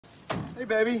Hey,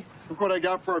 baby. Look what I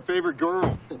got for our favorite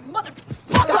girl.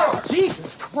 Motherfucker! Oh,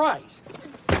 Jesus Christ!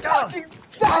 Fucking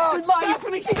bastard,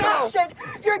 Stephanie, stop! shit!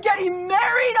 You're getting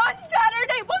married on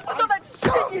Saturday! What was all that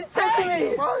shit you said to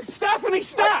me? Stephanie,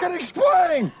 stop! I can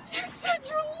explain. You said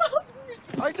you loved me!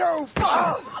 I do.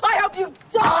 I hope you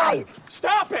die!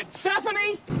 Stop it!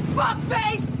 Stephanie!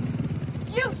 Fuckface!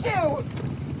 You two!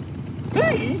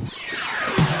 Me?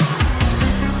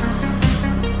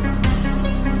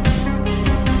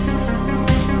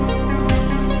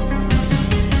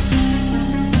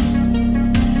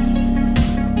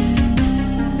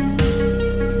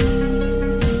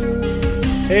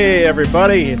 Hey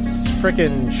everybody, it's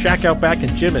frickin' Shack Out Back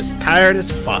and Jim is tired as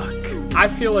fuck. I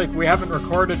feel like we haven't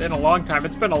recorded in a long time.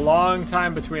 It's been a long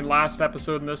time between last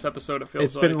episode and this episode, it feels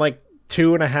It's been like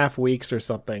 2.5 weeks or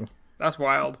something. That's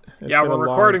wild. It's yeah, been we're a long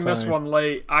recording this time. one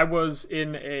late. I was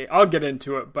in I'll get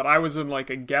into it, but I was in like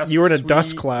a guest You were in a suite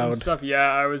dust and cloud. stuff. Yeah,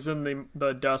 I was in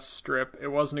the dust strip. It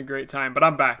wasn't a great time, but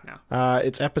I'm back now.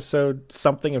 It's episode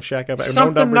something of Shack Out Back.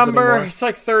 Something no numbers number, anymore. it's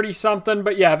like 30 something,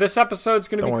 but yeah, this episode's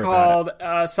going to Don't be worry called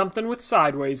about something with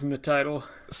sideways in the title.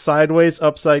 Sideways,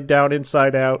 upside down,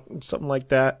 inside out, something like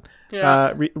that.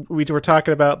 Yeah. We were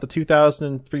talking about the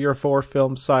 2003 or 4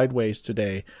 film Sideways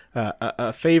today.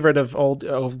 A favorite of old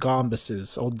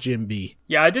Gombus's, old Jim B.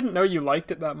 Yeah, I didn't know you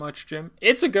liked it that much, Jim.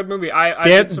 It's a good movie. I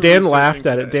Dan, did some Dan researching laughed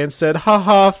at it. today. Dan said, "Ha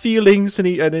ha, feelings," and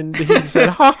then he said,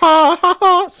 "Ha ha ha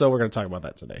ha." So we're gonna talk about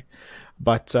that today.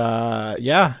 But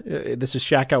yeah, this is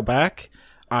Shack Out Back.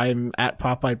 I'm at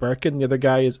Popeye Birkin. The other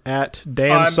guy is at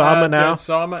Dan I'm Sama at now. Dan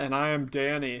Sama, and I am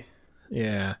Danny.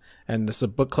 Yeah, and this is a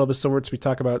book club of sorts. We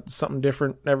talk about something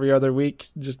different every other week,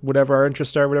 just whatever our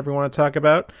interests are, whatever we want to talk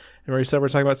about. And we said we're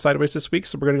talking about Sideways this week,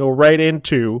 so we're gonna go right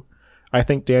into. I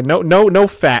think, Dan, no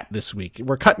fat this week.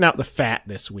 We're cutting out the fat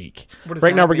this week. What does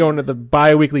Right that now, we're mean? going to the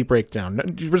bi-weekly breakdown.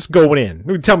 We're just going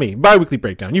in. Tell me, bi-weekly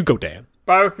breakdown. You go, Dan.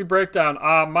 Bi-weekly breakdown.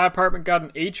 My apartment got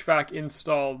an HVAC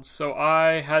installed, so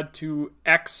I had to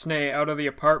ex-nay out of the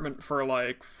apartment for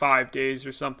like 5 days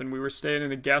or something. We were staying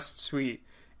in a guest suite,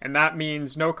 and that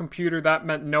means no computer. That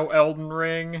meant no Elden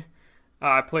Ring.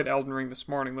 I played Elden Ring this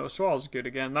morning though, so I was good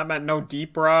again. That meant no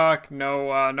Deep Rock,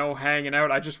 no hanging out.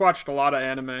 I just watched a lot of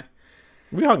anime.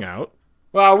 We hung out.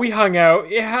 Well, we hung out.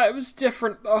 Yeah, it was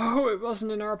different. Oh, it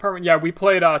wasn't in our apartment. Yeah, we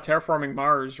played Terraforming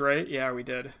Mars, right? Yeah, we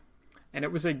did. And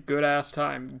it was a good-ass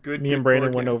time. Me and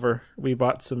Brandon went over. We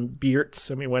bought some beerts,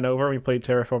 and we went over and we played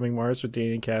Terraforming Mars with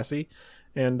Danny and Cassie.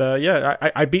 And yeah,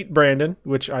 I beat Brandon,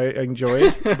 which I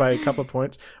enjoyed by a couple of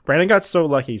points. Brandon got so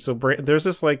lucky. So there's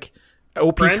this like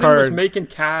OP Brandon card. was making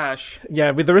cash.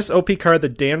 Yeah, but there was OP card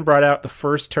that Dan brought out the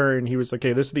first turn. He was like,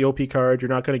 "Okay, this is the OP card. You're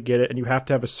not going to get it, and you have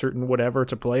to have a certain whatever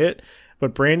to play it."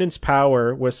 But Brandon's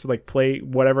power was to like play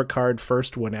whatever card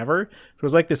first whenever. It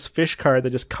was like this fish card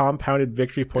that just compounded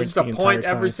victory points Just the a entire point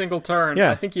time. every single turn.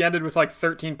 Yeah. I think he ended with like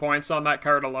 13 points on that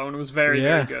card alone. It was very,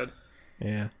 Yeah. very good.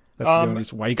 Yeah, that's the only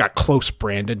reason why you got close,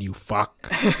 Brandon. You fuck.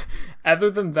 Other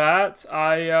than that,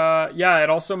 it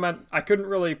also meant I couldn't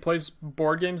really play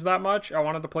board games that much. I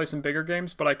wanted to play some bigger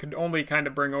games, but I could only kind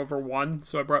of bring over one.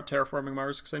 So I brought Terraforming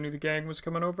Mars because I knew the gang was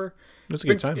coming over. It was a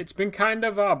good time. It's been kind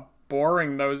of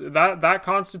boring though. That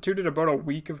constituted about a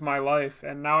week of my life,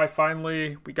 and now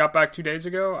we got back 2 days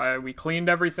ago. We cleaned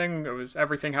everything.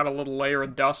 Everything had a little layer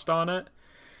of dust on it.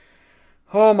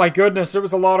 Oh my goodness, it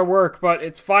was a lot of work, but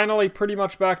it's finally pretty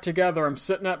much back together. I'm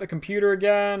sitting at the computer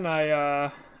again.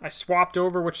 I swapped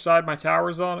over which side my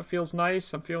tower's on. It feels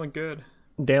nice. I'm feeling good.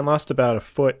 Dan lost about a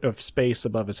foot of space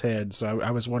above his head, so I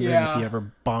was wondering if Yeah. he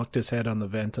ever bonked his head on the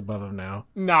vent above him now.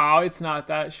 No, it's not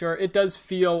that sure. It does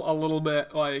feel a little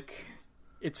bit like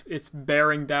it's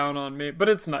bearing down on me, but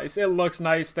it's nice. It looks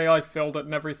nice. They like filled it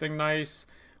and everything nice.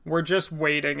 We're just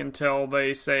waiting until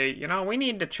they say, we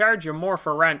need to charge you more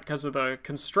for rent because of the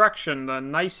construction, the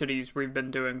niceties we've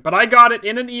been doing. But I got it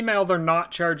in an email. They're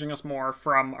not charging us more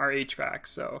from our HVAC,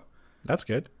 so That's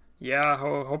good. yeah,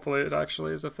 hopefully it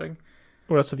actually is a thing.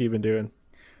 What else have you been doing?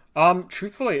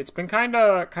 Truthfully, it's been kind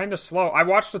of slow. I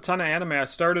watched a ton of anime. I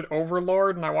started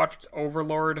Overlord, and I watched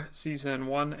Overlord Season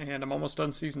 1, and I'm almost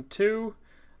done Season 2.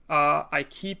 I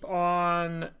keep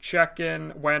on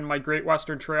checking when my Great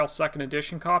Western Trail 2nd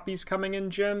edition copy's coming in,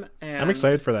 Jim. And I'm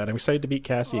excited for that. I'm excited to beat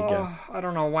Cassie again. I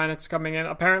don't know when it's coming in.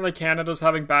 Apparently Canada's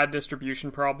having bad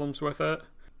distribution problems with it.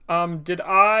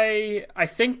 I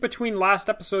think between last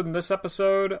episode and this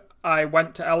episode, I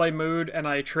went to LA Mood and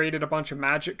I traded a bunch of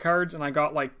Magic cards and I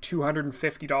got like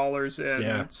 $250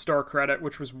 in store credit,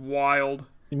 which was wild.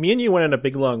 Me and you went on a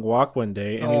big long walk one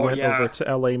day, and we Oh, went yeah. over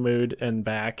to LA Mood and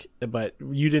back, but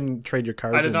you didn't trade your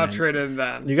cards. I did in not then. trade in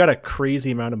then. You got a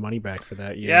crazy amount of money back for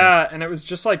that. Yeah, and it was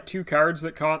just like 2 cards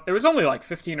that it was only like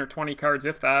 15 or 20 cards,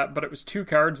 if that, but it was 2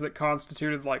 cards that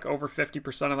constituted like over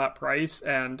 50% of that price,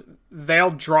 and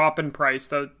they'll drop in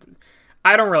price.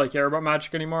 I don't really care about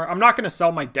Magic anymore. I'm not going to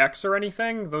sell my decks or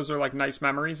anything. Those are like nice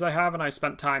memories I have, and I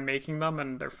spent time making them,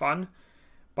 and they're fun.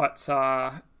 But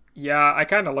yeah, I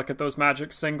kind of look at those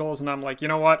Magic singles, and I'm like, you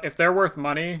know what? If they're worth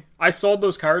money, I sold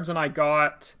those cards, and I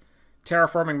got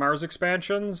Terraforming Mars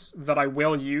expansions that I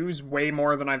will use way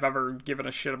more than I've ever given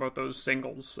a shit about those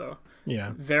singles. So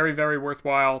Yeah. very, very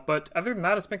worthwhile. But other than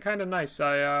that, it's been kind of nice.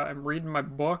 I'm reading my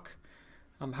book.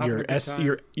 I'm having a good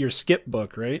time. Your skip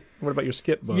book, right? What about your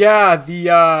skip book? Yeah,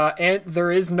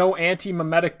 there is no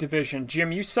anti-memetic division.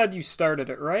 Jim, you said you started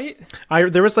it, right?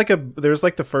 There was like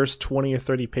the first 20 or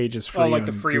 30 pages free. Oh, like on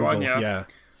the free Google. one, yeah. Yeah.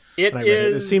 It And I read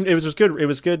it. is. It was good. It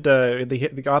was good.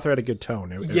 The author had a good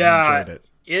tone. I Yeah, enjoyed it.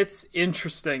 it's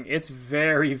interesting. It's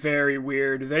very, very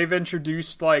weird. They've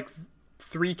introduced like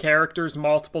 3 characters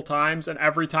multiple times, and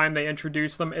every time they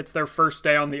introduce them, it's their first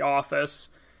day on the office.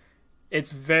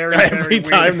 It's very, very Every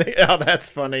weird. time that's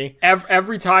funny.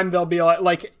 Every time they'll be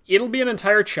like it'll be an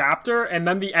entire chapter, and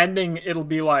then the ending it'll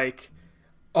be like,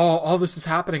 oh, all this is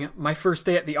happening at my first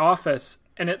day at the office,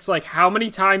 and it's like, how many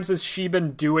times has she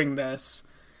been doing this?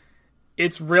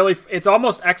 It's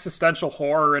almost existential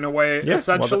horror in a way. Yeah,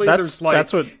 Essentially, well, there's like,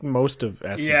 that's what most of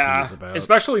SCP is about.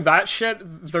 especially that shit.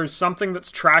 There's something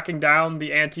that's tracking down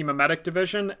the anti-memetic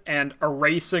division and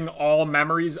erasing all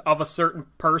memories of a certain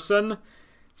person.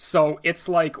 So it's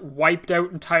like wiped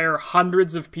out entire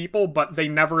hundreds of people, but they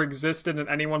never existed in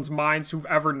anyone's minds who've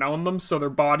ever known them. So their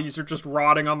bodies are just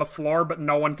rotting on the floor, but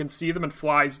no one can see them, and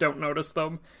flies don't notice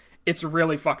them. It's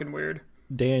really fucking weird.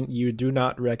 Dan, you do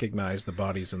not recognize the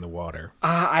bodies in the water.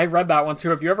 I read that one too.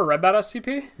 Have you ever read that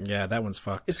SCP? Yeah, that one's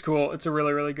fucked. It's cool. It's a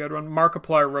really, really good one.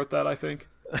 Markiplier wrote that, I think.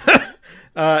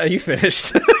 You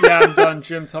finished. Yeah, I'm done.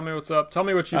 Jim, tell me what's up. Tell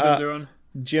me what you've been doing.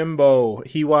 Jimbo,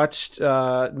 he watched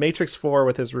Matrix 4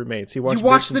 with his roommates. You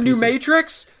watched the new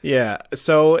Matrix? Yeah,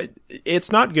 so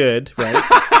it's not good,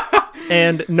 right?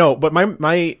 And no, but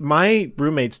my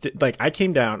roommates did, like, I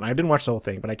came down. I didn't watch the whole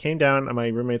thing, but I came down, and my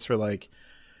roommates were like,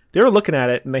 they were looking at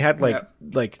it, and they had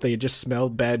like they had just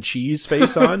smelled bad cheese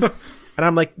face on. And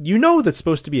I'm like, you know that's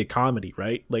supposed to be a comedy,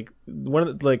 right? Like one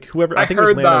of the, like whoever I think it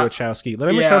was Lana Wachowski.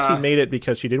 Lana Wachowski made it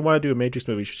because she didn't want to do a Matrix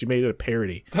movie. She made it a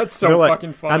parody. That's so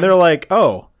fucking funny. And they're like,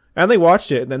 oh. And they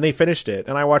watched it, and then they finished it,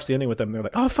 and I watched the ending with them. They're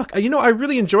like, oh, fuck. You know, I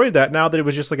really enjoyed that now that it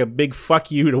was just like a big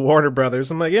fuck you to Warner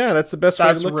Brothers. I'm like, yeah, that's the best way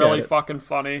to look at it. That's really fucking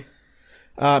funny.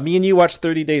 Me and you watched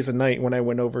 30 Days a Night when I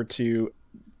went over to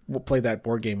play that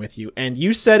board game with you, and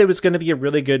you said it was going to be a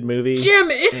really good movie.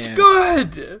 Jim, it's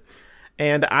good!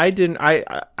 And I didn't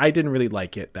really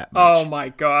like it that much. Oh my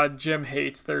god, Jim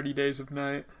hates 30 Days of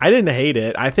Night. I didn't hate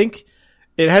it. I think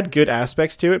it had good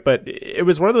aspects to it, but it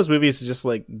was one of those movies that's just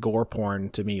like gore porn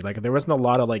to me. Like there wasn't a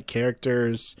lot of like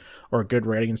characters or good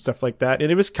writing and stuff like that.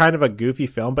 And it was kind of a goofy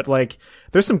film, but like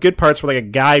there's some good parts where like a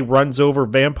guy runs over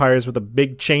vampires with a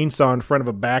big chainsaw in front of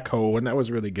a backhoe, and that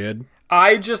was really good.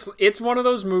 It's one of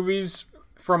those movies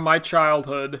from my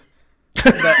childhood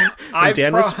that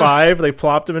Dan was 5. They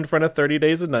plopped him in front of 30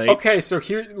 Days a Night. Okay, so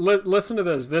here, listen to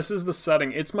this. This is the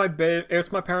setting. It's my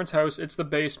parents' house. It's the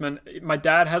basement. My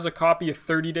dad has a copy of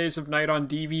 30 Days of Night on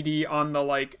DVD on the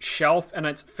like shelf, and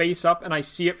it's face up, and I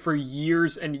see it for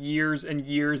years and years and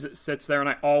years. It sits there, and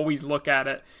I always look at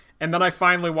it. And then I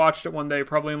finally watched it one day,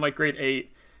 probably in like grade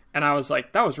 8. And I was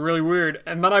like, that was really weird.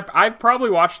 And then I probably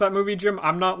watched that movie, Jim.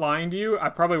 I'm not lying to you. I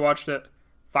probably watched it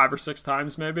 5 or 6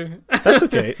 times, maybe. That's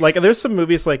okay. Like, there's some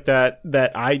movies like that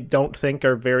I don't think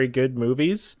are very good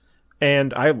movies,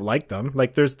 and I like them.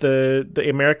 Like, there's the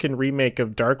American remake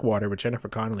of Dark Water with Jennifer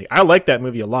Connelly. I like that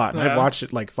movie a lot, and I've watched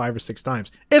it like 5 or 6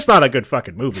 times. It's not a good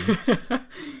fucking movie.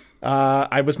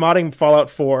 I was modding Fallout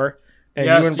 4. And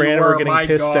yes, you and Brandon were getting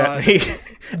pissed at me.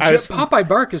 Popeye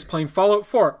Bark is playing Fallout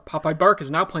 4. Popeye Bark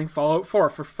is now playing Fallout 4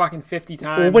 for fucking 50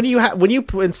 times. Well, when you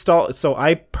install, so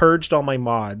I purged all my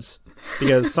mods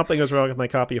because something was wrong with my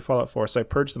copy of Fallout 4. So I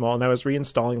purged them all, and I was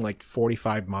reinstalling like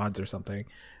 45 mods or something.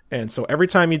 And so every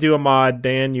time you do a mod,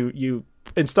 Dan, you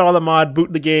install the mod,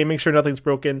 boot the game, make sure nothing's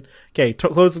broken. Okay,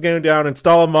 close the game down,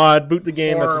 install a mod, boot the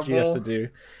game. Horrible. That's what you have to do.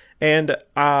 And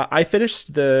I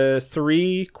finished the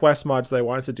 3 quest mods that I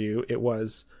wanted to do. It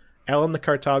was Ellen the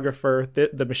Cartographer,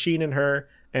 the Machine in Her,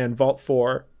 and Vault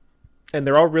 4. And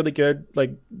they're all really good,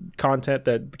 like, content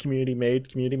that the community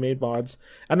made mods.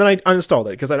 And then I uninstalled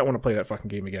it because I don't want to play that fucking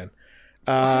game again.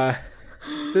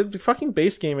 The fucking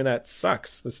base game in that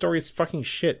sucks. The story is fucking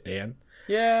shit, Dan.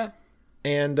 Yeah.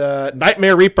 And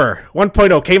Nightmare Reaper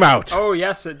 1.0 came out. Oh,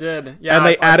 yes, it did. Yeah, and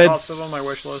they I added popped it on my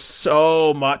wish list.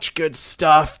 so much good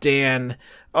stuff, Dan.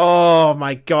 Oh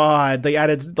my god. They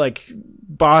added like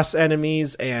boss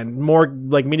enemies and more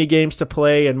like mini games to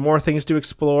play and more things to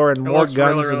explore and It more looks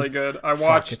guns. really, really good. I Fuck,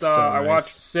 watched it's so I nice.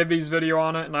 watched Civi's video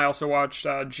on it, and I also watched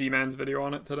G-Man's video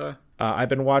on it today. I've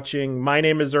been watching My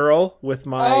Name is Earl with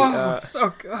my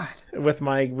So good. with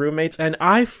my roommates, and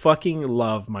I fucking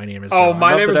love My Name is Earl. Oh, I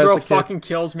My loved Name it is as Earl a kid. fucking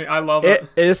kills me. I love it.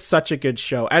 It is such a good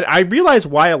show. And I realize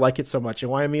why I like it so much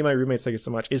and why me and my roommates like it so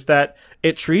much is that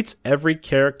it treats every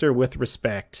character with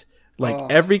respect.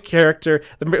 Like every character,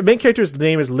 the main character's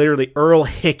name is literally Earl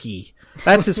Hickey.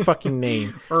 That's his fucking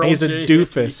name. Earl And he's a J.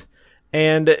 doofus.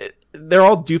 And they're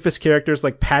all doofus characters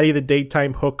like Patty the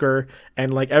Daytime Hooker,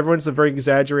 and like everyone's a very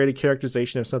exaggerated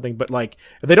characterization of something, but like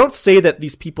they don't say that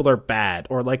these people are bad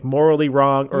or like morally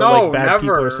wrong or No, like bad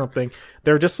people never. or something.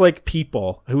 They're just like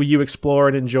people who you explore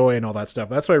and enjoy and all that stuff.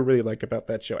 That's what I really like about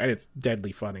that show, and it's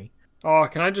deadly funny. Oh,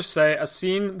 can I just say, a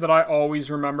scene that I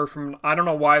always remember from, I don't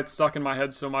know why it's stuck in my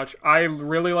head so much. I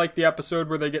really like the episode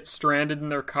where they get stranded in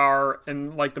their car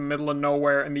in like the middle of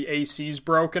nowhere and the AC's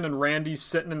broken and Randy's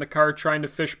sitting in the car trying to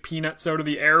fish peanuts out of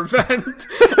the air vent.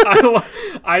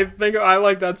 I think I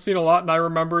like that scene a lot, and I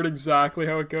remember it exactly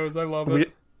how it goes. I love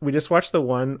it. We just watched the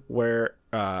one where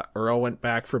Earl went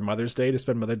back for Mother's Day to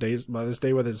spend Mother's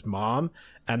Day with his mom,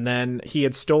 and then he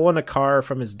had stolen a car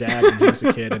from his dad when he was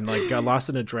a kid and like got lost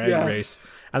in a drag race,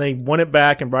 and then he won it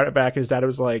back and brought it back, and his dad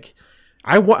was like,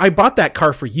 I bought that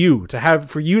car for you to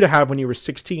have when you were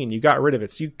 16. You got rid of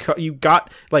it. So you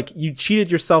got like you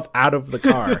cheated yourself out of the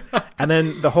car. And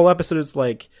then the whole episode is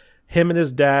like him and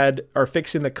his dad are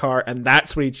fixing the car, and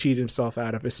that's what he cheated himself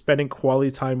out of, is spending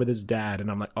quality time with his dad. And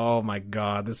I'm like, oh my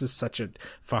god, this is such a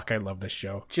fuck. I love this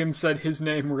show. Jim said his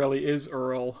name really is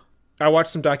Earl. I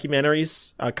watched some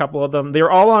documentaries, a couple of them. They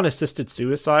were all on assisted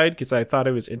suicide because I thought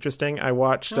it was interesting. I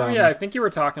watched. Yeah, I think you were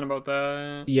talking about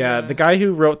that. Yeah, the guy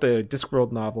who wrote the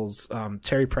Discworld novels,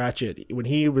 Terry Pratchett, when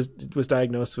he was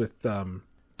diagnosed with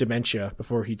dementia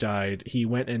before he died, he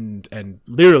went and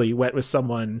literally went with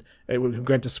someone who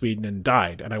went to Sweden and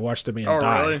died. And I watched the man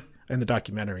die really? in the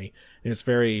documentary. And it's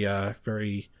very,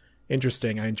 very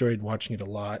interesting. I enjoyed watching it a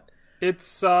lot.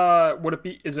 It's would it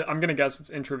be? Is it? I'm gonna guess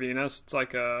it's intravenous. It's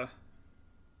like a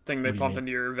thing they pump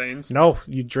into your veins. No,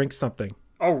 you drink something.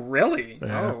 Oh, really?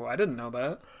 Yeah. Oh, I didn't know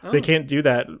that. Oh. They can't do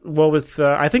that. Well, with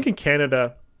I think in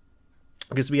Canada,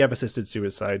 because we have assisted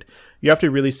suicide, you have to be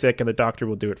really sick and the doctor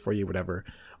will do it for you, whatever.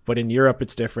 But in Europe,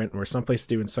 it's different, where some places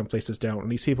do and some places don't.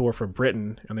 And these people were from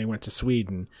Britain and they went to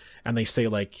Sweden, and they say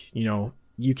like, you know,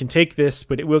 you can take this,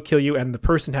 but it will kill you, and the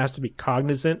person has to be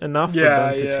cognizant enough for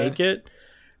them to take it.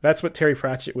 That's what Terry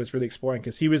Pratchett was really exploring,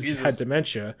 because he had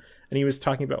dementia, and he was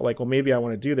talking about like, well, maybe I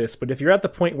want to do this, but if you're at the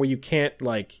point where you can't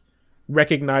like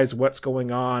recognize what's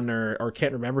going on or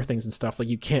can't remember things and stuff, like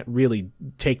you can't really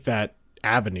take that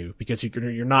avenue, because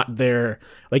you're not there,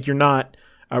 like you're not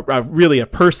really a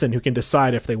person who can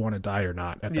decide if they want to die or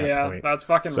not at that point. That's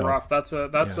fucking rough. That's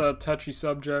a touchy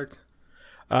subject.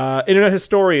 Internet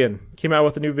Historian came out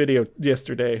with a new video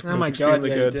yesterday. Oh my god,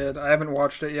 yeah, you did. I haven't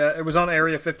watched it yet. It was on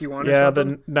Area 51 or something.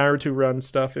 Yeah, the Naruto run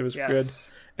stuff. It was good.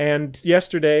 And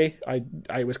yesterday,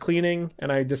 I was cleaning,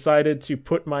 and I decided to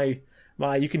put my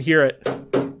you can hear it,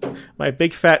 my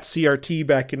big fat CRT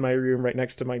back in my room right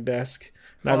next to my desk.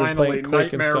 And Finally,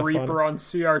 Nightmare Reaper on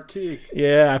CRT.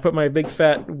 Yeah, I put my big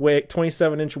fat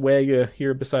 27-inch Wega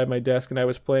here beside my desk, and I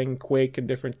was playing Quake and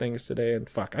different things today, and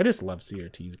fuck, I just love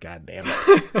CRTs, goddamn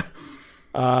it.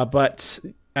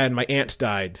 And my aunt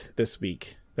died this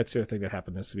week. That's the other thing that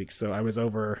happened this week. So I was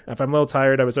over, if I'm a little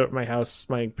tired, I was over at my house,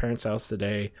 my parents' house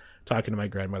today, talking to my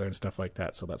grandmother and stuff like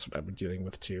that. So that's what I've been dealing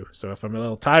with too. So if I'm a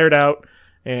little tired out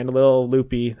and a little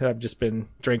loopy, I've just been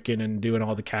drinking and doing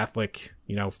all the Catholic,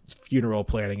 funeral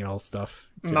planning and all stuff.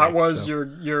 And that was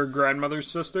your grandmother's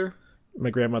sister? My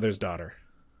grandmother's daughter.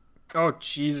 Oh,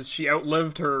 Jesus. She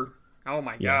outlived her. Oh,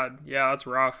 my God. Yeah, that's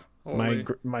rough. Holy.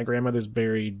 My grandmother's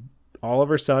buried all of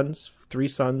her sons, 3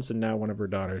 sons, and now one of her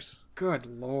daughters. Good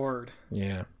Lord.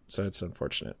 Yeah, so it's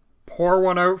unfortunate. Pour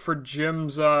one out for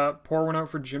Jim's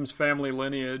family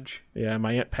lineage. Yeah,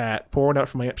 my Aunt Pat. Pour one out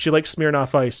for my aunt. She likes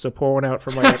Smirnoff Ice, so pour one out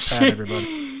for my Aunt Pat,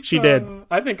 everybody. She did.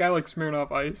 I think I like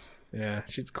Smirnoff Ice. Yeah,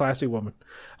 she's a classy woman.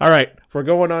 All right, we're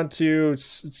going on to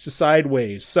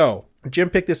Sideways. So, Jim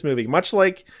picked this movie. Much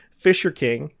like Fisher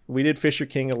King, we did Fisher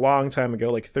King a long time ago,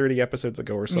 like 30 episodes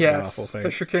ago or something awful thing.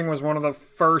 Fisher King was one of the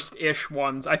first-ish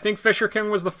ones. I think Fisher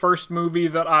King was the first movie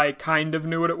that I kind of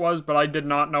knew what it was, but I did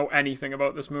not know anything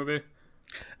about this movie.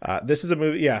 This is a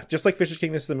movie, yeah, just like Fisher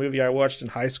King, this is the movie I watched in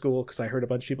high school because I heard a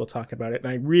bunch of people talk about it,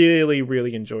 and I really,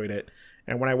 really enjoyed it.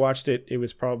 And when I watched it, it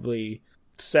was probably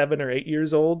 7 or 8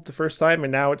 years old the first time,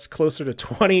 and now it's closer to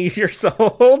 20 years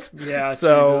old. Yeah,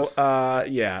 so Jesus.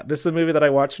 yeah, this is a movie that I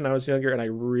watched when I was younger, and I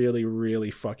really, really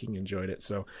fucking enjoyed it.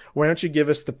 So why don't you give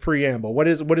us the preamble? What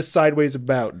is Sideways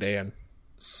about, Dan?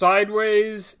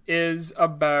 Sideways is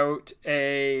about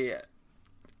a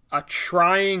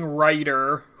trying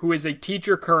writer who is a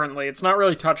teacher currently. It's not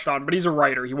really touched on, but he's a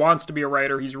writer. He wants to be a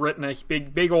writer. He's written a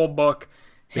big old book.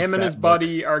 Him and his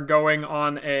buddy are going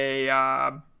on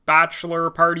a bachelor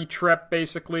party trip,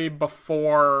 basically,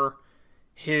 before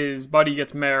his buddy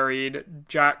gets married.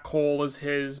 Jack Cole is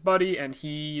his buddy, and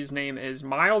his name is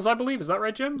Miles, I believe. Is that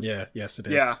right, Jim? Yeah, yes, it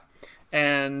is. Yeah.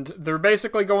 And they're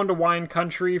basically going to wine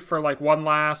country for like one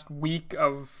last week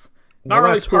of not One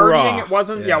really last partying. hurrah. It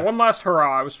wasn't. Yeah. Yeah, one last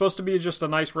hurrah. It was supposed to be just a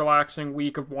nice, relaxing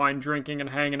week of wine drinking and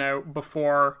hanging out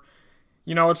before.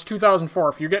 You know, it's 2004.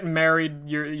 If you're getting married,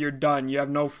 you're done. You have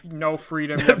no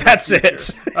freedom. You have no That's future.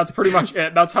 it. That's pretty much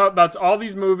it. That's all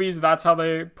these movies. That's how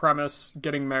they premise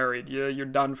getting married. You're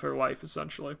done for life,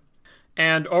 essentially.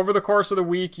 And over the course of the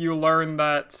week, you learn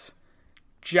that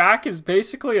Jack is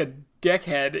basically a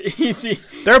dickhead.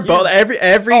 They're both every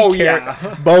Oh, character.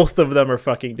 yeah. Both of them are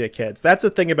fucking dickheads. That's the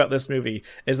thing about this movie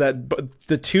is that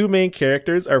the two main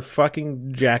characters are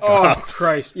fucking jack-offs. Oh,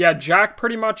 Christ. Yeah, Jack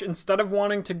pretty much, instead of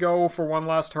wanting to go for one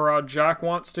last hurrah, Jack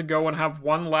wants to go and have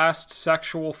one last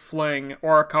sexual fling,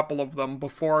 or a couple of them,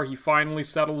 before he finally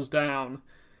settles down.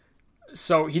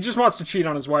 So he just wants to cheat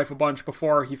on his wife a bunch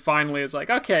before he finally is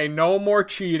like, okay, no more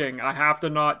cheating. I have to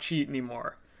not cheat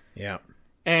anymore. Yeah.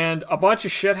 And a bunch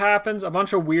of shit happens. A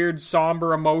bunch of weird,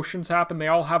 somber emotions happen. They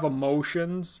all have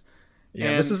emotions. Yeah,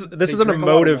 And this is they an drink a lot of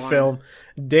emotive wine. film.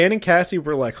 Dan and Cassie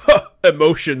were like, huh,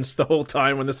 emotions the whole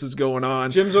time when this was going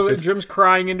on. Jim's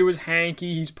crying into his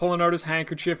hanky. He's pulling out his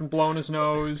handkerchief and blowing his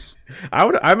nose.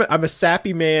 I'm a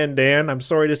sappy man, Dan. I'm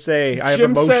sorry to say. I have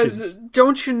Jim emotions. says,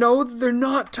 "Don't you know they're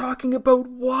not talking about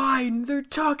wine? They're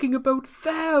talking about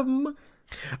them."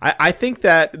 I think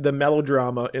that the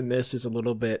melodrama in this is a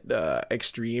little bit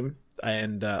extreme,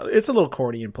 and it's a little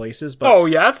corny in places. But Oh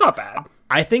yeah, it's not bad.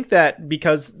 I think that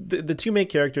because the two main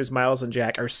characters, Miles and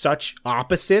Jack, are such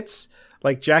opposites.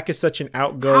 Like, Jack is such an How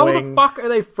outgoing the fuck are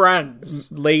they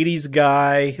friends? ladies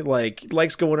guy, like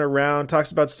likes going around,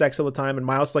 talks about sex all the time, and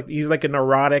Miles, like, he's like a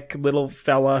neurotic little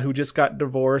fella who just got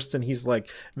divorced, and he's like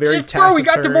very Just, bro, we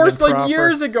got taciturn divorced and like proper.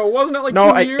 years ago, wasn't it? Like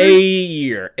No, 2 years? a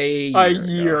year. A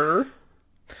year.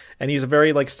 And he's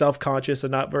very like self-conscious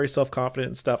and not very self-confident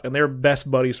and stuff, and they're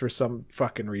best buddies for some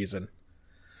fucking reason.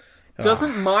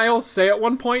 Doesn't Miles say at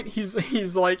one point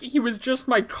he's like, he was just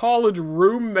my college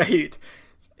roommate?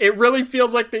 It really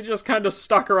feels like they just kind of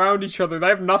stuck around each other. They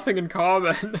have nothing in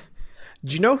common.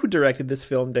 Do you know who directed this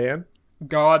film, Dan?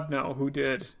 God, no, who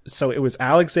did? So it was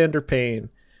Alexander Payne.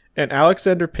 And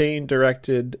Alexander Payne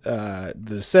directed The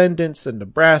Descendants and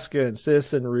Nebraska and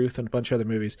Citizen Ruth and a bunch of other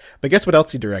movies. But guess what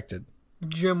else he directed?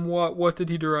 Jim, what did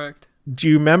he direct? Do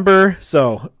you remember?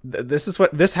 So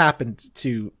this happened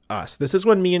to us. This is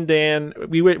when me and Dan,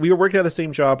 we were working at the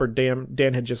same job, or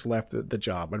Dan had just left the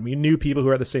job, and we knew people who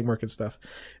were at the same work and stuff.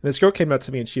 And this girl came up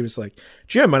to me and she was like,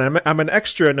 "Jim, I'm an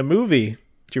extra in a movie.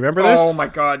 Do you remember this?" Oh my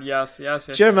God, yes.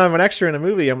 Jim, I'm an extra in a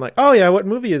movie. I'm like, "Oh yeah, what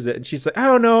movie is it?" And she's like, "I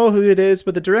don't know who it is,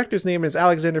 but the director's name is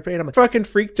Alexander Payne." I'm like, fucking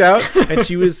freaked out. And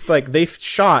she was like, they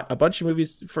shot a bunch of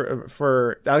movies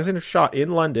for Alexander shot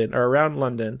in London or around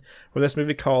London for this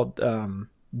movie called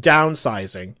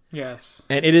Downsizing. Yes.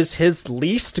 And it is his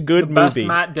least good Best movie.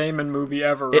 Matt Damon movie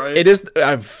ever, right? It is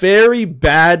a very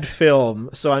bad film,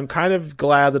 so I'm kind of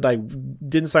glad that I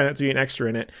didn't sign up to be an extra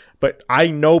in it. But I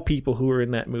know people who were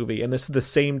in that movie, and this is the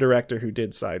same director who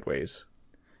did Sideways.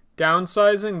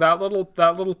 Downsizing, that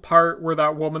little part where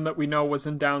that woman that we know was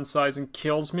in Downsizing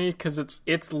kills me, because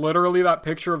it's literally that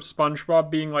picture of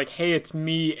SpongeBob being like, "Hey, it's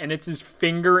me," and it's his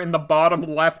finger in the bottom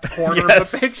left corner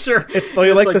Yes. of the picture. It's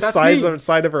like the "That's size me." of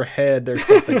side of her head or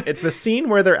something. It's the scene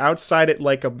where they're outside it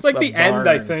like a. It's like the end,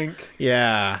 I think.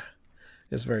 Yeah,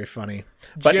 it's very funny.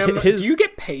 But Jim, his do you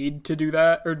get paid to do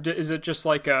that, or is it just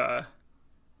like a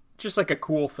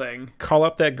cool thing? call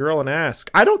up that girl and ask.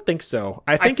 I don't think so.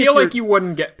 I I think feel like you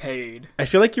wouldn't get paid. I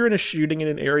feel like you're in a shooting in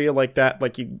an area like that.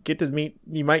 Like you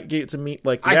might get to meet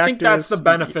like the I think that's actors. the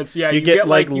benefits. Yeah, you get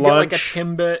like you get like a lunch.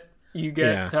 Timbit. You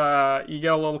get a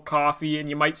little coffee, and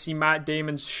you might see Matt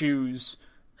Damon's shoes.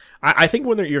 I think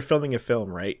when you're filming a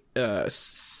film, right? A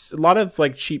lot of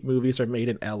like cheap movies are made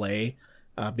in L.A.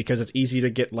 because it's easy to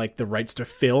get like the rights to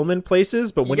film in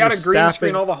places. But You when got you're to green staffing,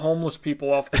 screen all the homeless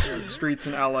people off the streets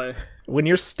in LA. when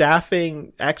you're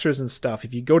staffing extras and stuff,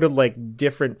 if you go to like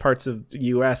different parts of the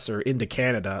US or into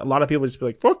Canada, a lot of people just be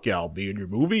like, fuck yeah, I'll be in your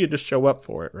movie, and just show up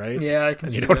for it, right? Yeah, I can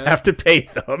And see you don't that. have to pay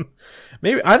them.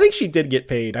 Maybe I think she did get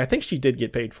paid. I think she did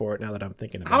get paid for it now that I'm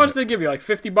thinking about it. How much did they give you? Like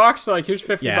 $50? Like, here's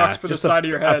 $50 for the just side of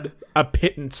your head. A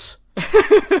pittance.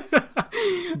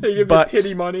 They give but- you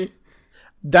pity money.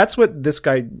 That's what this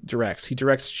guy directs. He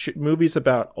directs movies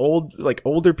about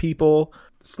older people.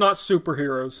 It's not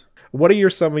superheroes. What are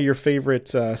some of your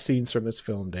favorite scenes from this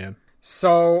film, Dan?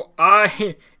 So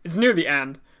it's near the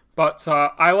end, but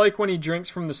I like when he drinks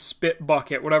from the spit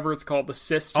bucket, whatever it's called, the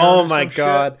cistern. Oh or my some shit.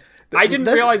 God. I didn't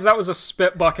realize that was a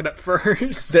spit bucket at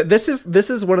first. This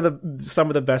is one of some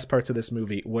of the best parts of this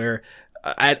movie, where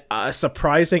a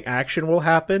surprising action will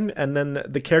happen, and then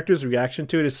the character's reaction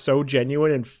to it is so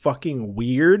genuine and fucking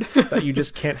weird that you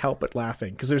just can't help but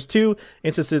laughing. Because there's two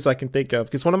instances I can think of.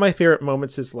 Because one of my favorite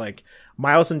moments is like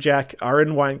Miles and Jack are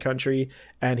in wine country,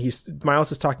 and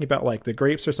Miles is talking about like the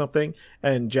grapes or something,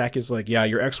 and Jack is like, "Yeah,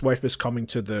 your ex-wife is coming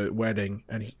to the wedding,"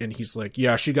 and he's like,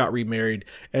 "Yeah, she got remarried."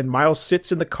 And Miles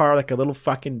sits in the car like a little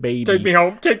fucking baby. Take me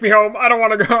home. Take me home. I don't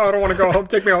want to go. I don't want to go home.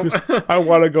 Take me home. I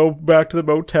want to go back to the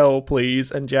motel, please.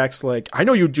 And Jack's like, I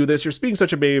know you do this. You're being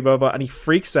such a baby, blah, blah. And he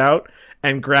freaks out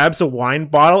and grabs a wine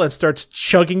bottle and starts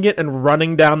chugging it and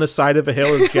running down the side of a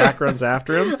hill as Jack runs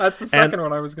after him. That's the second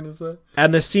one I was going to say.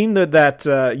 And the scene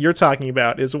that you're talking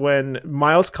about is when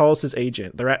Miles calls his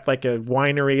agent. They're at like a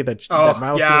winery that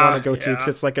Miles didn't want to go to, because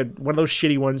it's like one of those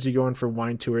shitty ones you go in for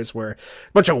wine tours where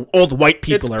a bunch of old white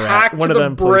people It's are packed at. One to of the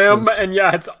them brim, places. and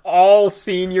yeah, it's all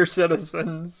senior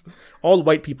citizens. All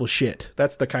white people shit.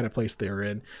 That's the kind of place they were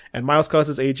in. And Miles calls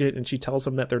his agent, and she tells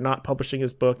him that they're not publishing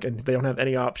his book, and they don't have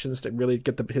any options to really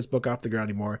get his book off the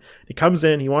ground anymore. He comes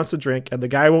in, he wants to drink, and the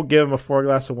guy won't give him a 4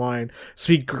 glass of wine.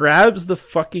 So he grabs the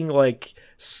fucking like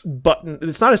button.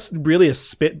 It's not really a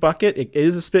spit bucket. It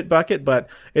is a spit bucket, but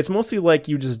it's mostly like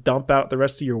you just dump out the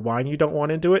rest of your wine you don't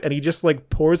want into it, and he just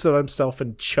like pours it on himself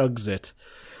and chugs it.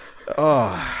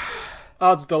 Oh,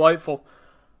 it's delightful.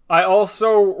 I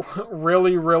also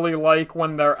really, really like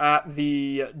when they're at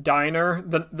the diner,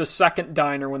 the second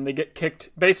diner, when they get kicked.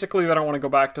 Basically, they don't want to go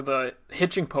back to the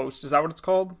hitching post. Is that what it's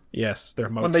called? yes, they're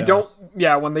motel.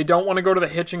 When they don't want to go to the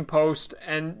hitching post,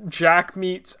 and Jack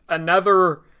meets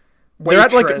another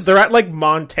waitress. They're at like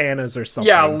Montana's or something.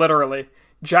 Yeah, literally.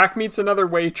 Jack meets another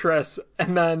waitress,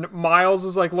 and then Miles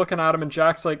is like looking at him, and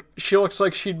Jack's like, she looks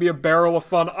like she'd be a barrel of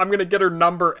fun. I'm gonna get her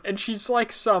number, and she's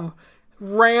like some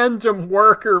random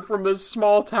worker from this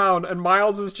small town, and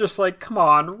Miles is just like, come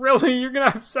on, really? You're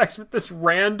gonna have sex with this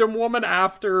random woman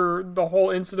after the whole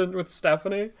incident with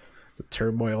Stephanie? The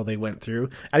turmoil they went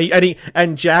through.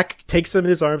 And Jack takes him in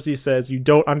his arms. He says, "You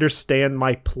don't understand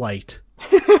my plight."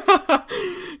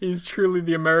 He's truly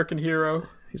the American hero.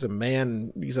 He's a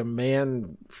man.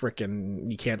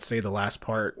 Frickin', you can't say the last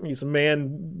part. He's a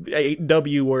man.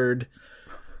 W word.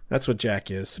 That's what Jack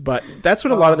is. But that's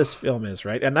what a lot of this film is,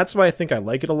 right? And that's why I think I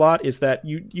like it a lot, is that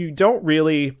you don't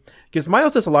really... Because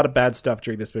Miles does a lot of bad stuff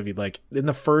during this movie. Like, in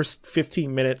the first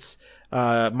 15 minutes,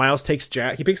 Miles takes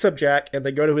Jack. He picks up Jack, and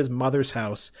they go to his mother's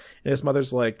house. And his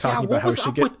mother's, like, talking about how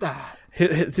she with that?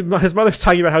 His mother's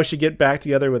talking about how she get back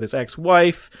together with his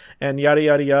ex-wife, and yada,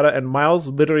 yada, yada. And Miles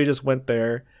literally just went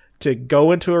there to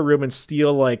go into a room and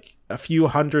steal, like, a few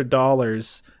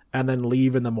 $100 and then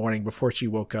leave in the morning before she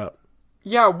woke up.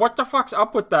 Yeah, what the fuck's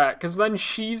up with that? Because then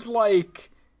she's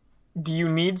like, do you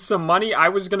need some money? I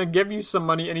was going to give you some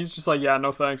money. And he's just like, yeah,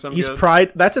 no thanks, I'm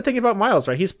good. That's the thing about Miles,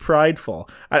 right? He's prideful.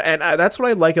 And that's what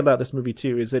I like about this movie,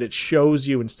 too, is that it shows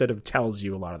you instead of tells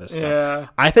you a lot of this stuff. Yeah.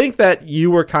 I think that you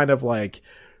were kind of like,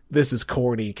 this is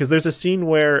corny. Because there's a scene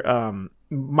where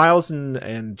Miles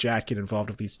and Jack get involved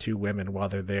with these two women while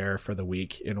they're there for the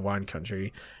week in wine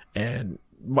country. And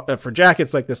for Jack,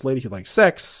 it's like this lady who likes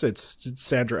sex. It's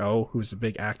Sandra Oh, who's a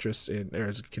big actress or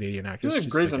is a Canadian actress. She's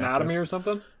like Grey's Anatomy or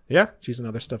something? Yeah, she's in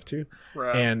other stuff too.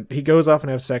 Right. And he goes off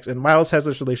and has sex. And Miles has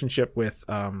this relationship with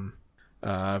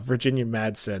Virginia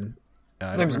Madsen.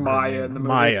 Her name's Maya in the movie.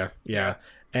 Maya, yeah.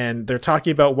 And they're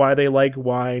talking about why they like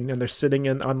wine, and they're sitting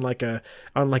on like a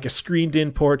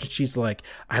screened-in porch, and she's like,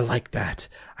 "I like that.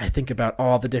 I think about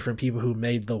all the different people who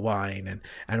made the wine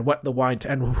and what the wine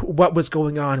and what was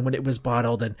going on when it was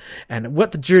bottled and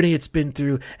what the journey it's been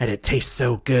through, and it tastes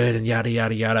so good and yada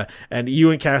yada yada. And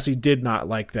you and Cassie did not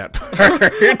like that part.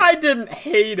 I didn't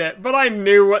hate it, but I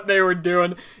knew what they were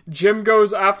doing. Jim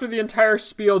goes, after the entire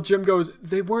spiel, Jim goes,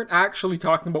 they weren't actually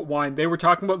talking about wine. They were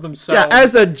talking about themselves. Yeah,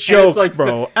 as a joke,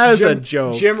 bro. A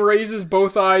joke. Jim raises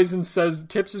both eyes and says,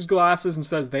 tips his glasses and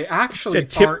says, they actually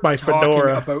tip aren't my talking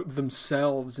fedora about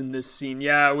themselves in this scene.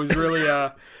 Yeah, it was really,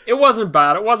 it wasn't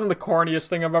bad. It wasn't the corniest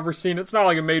thing I've ever seen. It's not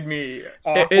like it made me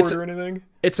awkward or anything.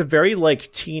 It's a very,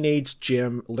 like, teenage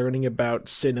Jim learning about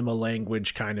cinema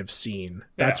language kind of scene.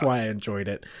 That's why I enjoyed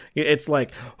it. It's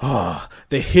like,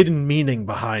 the hidden meaning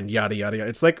behind yada yada yada.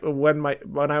 It's like when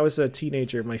I was a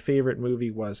teenager, my favorite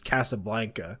movie was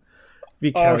Casablanca.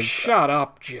 Because shut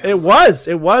up, Jim. It was,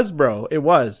 bro. It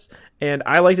was. And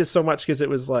I liked it so much because it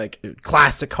was like a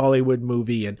classic Hollywood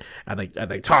movie, and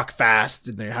they talk fast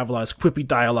and they have a lot of quippy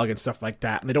dialogue and stuff like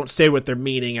that, and they don't say what they're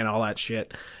meaning and all that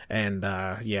shit. And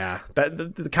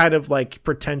the kind of like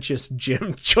pretentious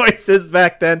Jim choices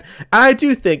back then. I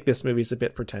do think this movie's a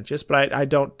bit pretentious, but I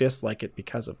don't dislike it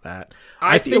because of that.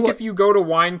 I think if you go to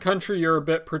wine country, you're a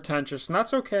bit pretentious, and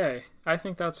that's okay. I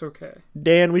think that's okay.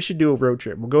 Dan, we should do a road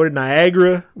trip. We'll go to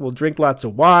Niagara. We'll drink lots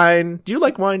of wine. Do you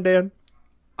like wine, Dan?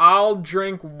 I'll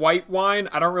drink white wine.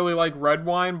 I don't really like red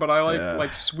wine, but I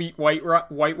like sweet white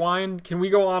wine. Can we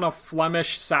go on a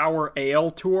Flemish sour ale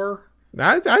tour?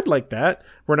 I'd like that.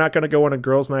 We're not going to go on a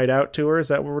girls' night out tour. Is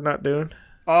that what we're not doing?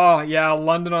 Oh, yeah,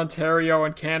 London, Ontario,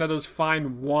 and Canada's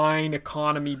fine wine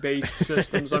economy-based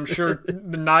systems. I'm sure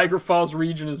the Niagara Falls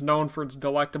region is known for its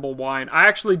delectable wine. I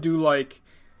actually do like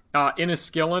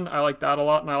Inniskillen. I like that a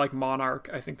lot, and I like Monarch.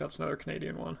 I think that's another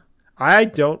Canadian one. I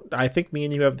think me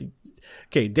and you have the...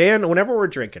 Okay, Dan, whenever we're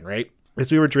drinking, right?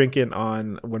 Because we were drinking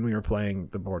when we were playing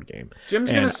the board game.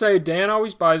 Jim's going to say Dan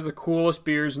always buys the coolest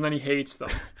beers and then he hates them.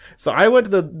 So I went to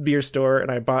the beer store and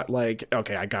I bought I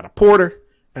got a porter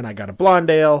and I got a blonde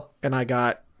ale and I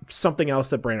got something else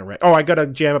that Brandon read. Oh, I got a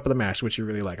jam up of the mash, which you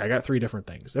really like. I got 3 different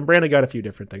things. And Brandon got a few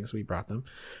different things. So we brought them.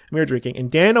 And we were drinking.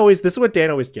 And this is what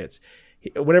Dan always gets.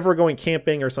 Whenever we're going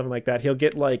camping or something like that, he'll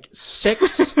get like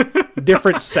 6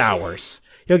 different sours.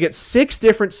 He'll get 6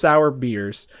 different sour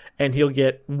beers, and he'll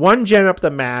get 1 jam up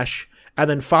the mash, and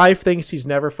then 5 things he's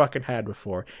never fucking had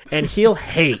before. And he'll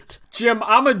hate. Jim,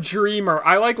 I'm a dreamer.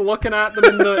 I like looking at them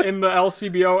in the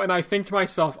LCBO, and I think to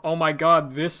myself, oh my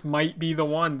god, this might be the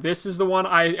one. This is the one.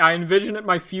 I envision it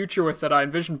my future with it. I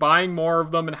envision buying more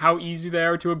of them and how easy they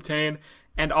are to obtain.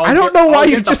 And I don't know why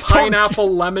you just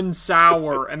pineapple lemon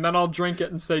sour, and then I'll drink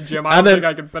it and say, Jim, I don't think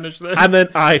I can finish this. And then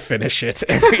I finish it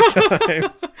every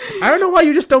time. I don't know why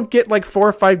you just don't get like 4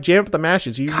 or 5 jam up the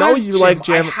mashes. You know you Jim, like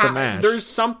jam up the mash. There's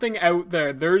something out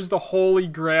there. There's the holy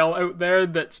grail out there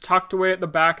that's tucked away at the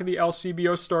back of the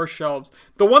LCBO store shelves.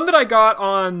 The one that I got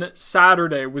on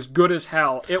Saturday was good as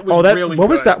hell. It was really good. What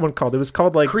was that one called? It was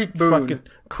called like Creek Boone.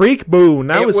 Creek Boone.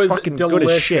 That was fucking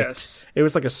delicious. Good as shit. It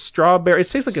was like a strawberry. It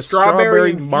tastes like a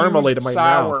strawberry marmalade in my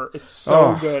mouth. It's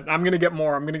so good. I'm going to get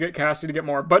more. I'm going to get Cassie to get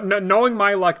more. But knowing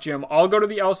my luck, Jim, I'll go to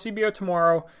the LCBO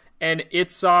tomorrow, and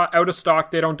it's out of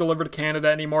stock. They don't deliver to Canada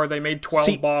anymore. They made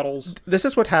 12 bottles. This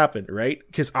is what happened, right?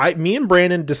 Because me and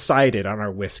Brandon decided on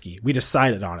our whiskey. We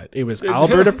decided on it. It was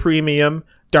Alberta Premium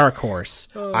Dark Horse.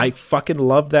 I fucking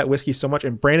loved that whiskey so much,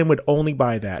 and Brandon would only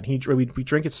buy that. We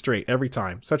drink it straight every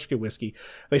time. Such good whiskey.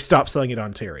 They stopped selling it in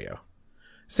Ontario.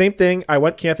 Same thing. I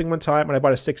went camping one time and I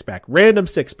bought a 6-pack, random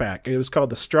 6-pack. It was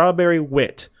called the Strawberry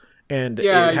Wit, and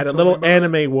it had a little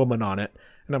anime woman on it.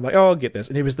 And I'm like, oh, I'll get this.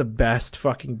 And it was the best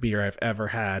fucking beer I've ever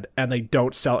had. And they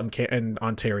don't sell it in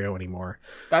Ontario anymore.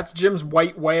 That's Jim's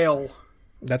White Whale.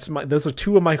 Those are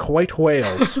 2 of my white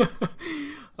whales.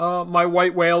 My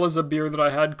White Whale is a beer that I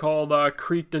had called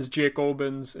Creek des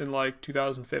Jacobins in like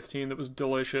 2015 that was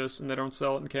delicious, and they don't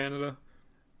sell it in Canada.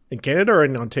 In Canada or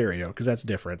in Ontario? Because that's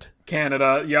different.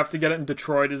 Canada. You have to get it in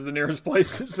Detroit is the nearest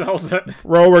place that sells it.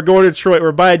 Bro, we're going to Detroit.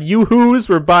 We're buying Yoo-Hoos.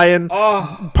 We're buying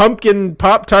pumpkin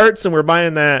Pop-Tarts, and we're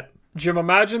buying that. Jim,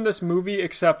 imagine this movie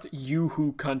except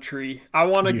Yoo-Hoo country. I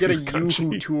want to get a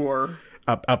Yoo-Hoo tour.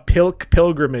 A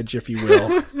pilgrimage, if you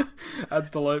will. That's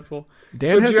delightful.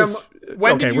 Dan has Jim, this...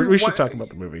 we should talk about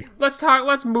the movie.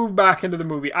 Let's move back into the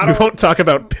movie. We won't talk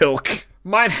about Pilk.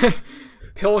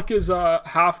 Pilk is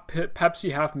half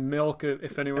Pepsi, half milk,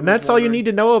 if anyone. And that's all you need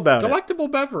to know about Delectable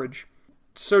beverage.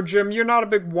 So, Jim, you're not a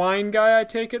big wine guy, I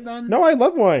take it then? No, I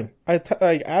love wine. I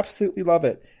absolutely love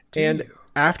it.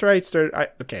 After I started...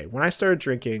 when I started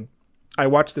drinking, I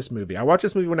watched this movie. I watched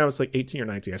this movie when I was like 18 or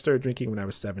 19. I started drinking when I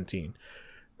was 17.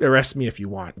 Arrest me if you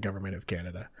want, Government of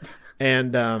Canada.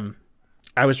 And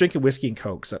I was drinking whiskey and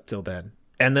cokes up till then.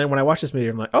 And then when I watched this movie,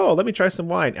 I'm like, oh, let me try some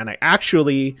wine. And I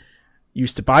actually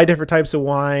used to buy different types of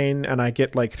wine, and I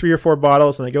get like 3 or 4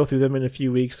 bottles, and I go through them in a few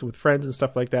weeks with friends and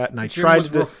stuff like that. And I tried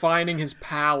to refining his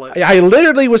palate. I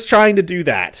literally was trying to do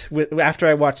that after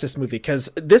I watched this movie, because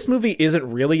this movie isn't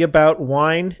really about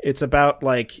wine. It's about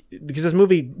because this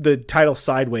movie, the title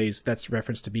Sideways, that's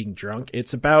reference to being drunk.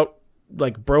 It's about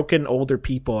like broken older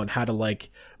people and how to like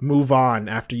move on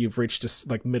after you've reached this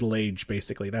like middle age.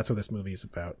 Basically, that's what this movie is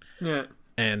about. Yeah,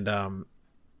 and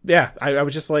yeah, I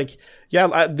was just like,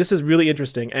 yeah, this is really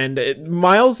interesting. And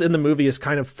Miles in the movie is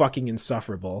kind of fucking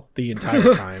insufferable the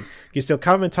entire time. Because he'll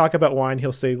come and talk about wine.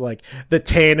 He'll say like the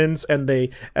tannins and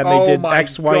they did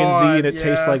X, Y, and Z, and it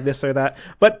tastes like this or that.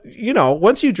 But you know,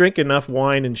 once you drink enough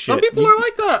wine and shit, some people are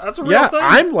like that. That's a real thing.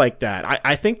 I'm like that.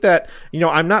 I think that, you know,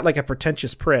 I'm not like a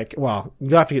pretentious prick. Well,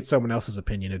 you have to get someone else's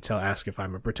opinion to ask if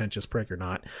I'm a pretentious prick or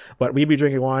not. But we'd be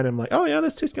drinking wine, and I'm like, oh yeah,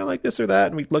 this tastes kind of like this or that,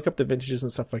 and we'd look up the vintages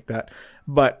and stuff like that.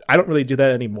 But I don't really do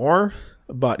that anymore,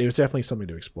 but it was definitely something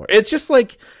to explore. It's just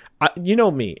like, you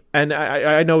know me, and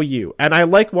I know you, and I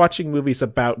like watching movies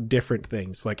about different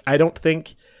things. Like, I don't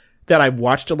think that I've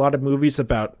watched a lot of movies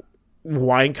about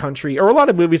wine country, or a lot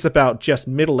of movies about just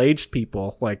middle-aged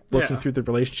people, like working through the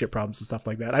relationship problems and stuff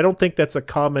like that. I don't think that's a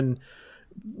common,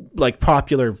 like,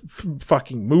 popular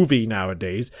fucking movie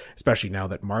nowadays, especially now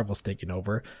that Marvel's taken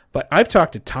over. But I've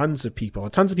talked to tons of people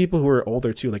who are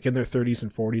older too, like in their 30s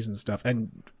and 40s and stuff.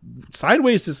 And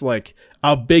Sideways is like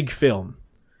a big film.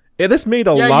 Yeah, this made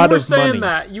a lot of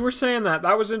money. You were saying that.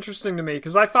 That was interesting to me,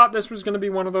 because I thought this was going to be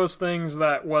one of those things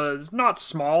that was not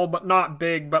small, but not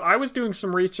big. But I was doing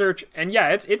some research, and yeah,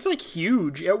 it's like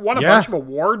huge. It won a bunch of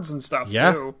awards and stuff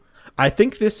too. I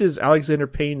think this is Alexander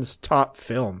Payne's top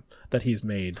film that he's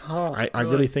made. I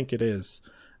really think it is.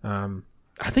 I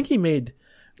think he made,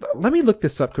 let me look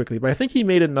this up quickly, but I think he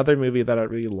made another movie that I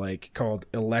really like called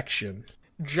Election.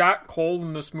 Jack Cole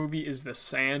in this movie is the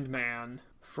Sandman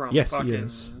from fucking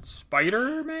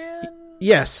Spider-Man?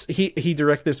 Yes, he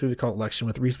directed this movie called Election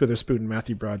with Reese Witherspoon and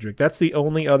Matthew Broderick. That's the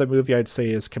only other movie I'd say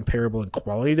is comparable in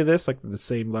quality to this, like the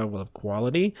same level of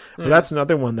quality. But that's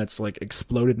another one that's like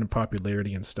exploded in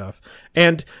popularity and stuff.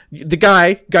 And the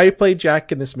guy who played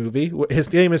Jack in this movie,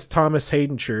 his name is Thomas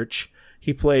Hayden Church.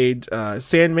 He played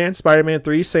Sandman, Spider-Man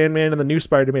 3, Sandman in the new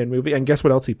Spider-Man movie. And guess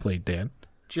what else he played, Dan?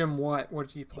 Jim, what? What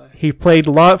did he play? He played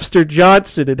Lobster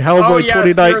Johnson in Hellboy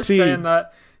 2019. You were saying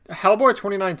that. Hellboy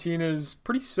 2019 is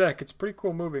pretty sick. It's a pretty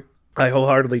cool movie. I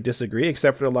wholeheartedly disagree,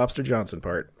 except for the Lobster Johnson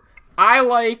part. I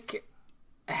like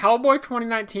Hellboy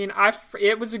 2019.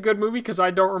 It was a good movie because I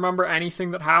don't remember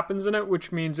anything that happens in it,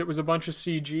 which means it was a bunch of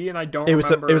CG, and I don't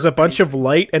remember. It was a bunch of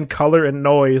light and color and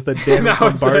noise that Dan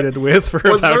was bombarded with for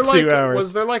about 2 hours.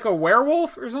 Was there like a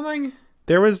werewolf or something?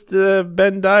 There was the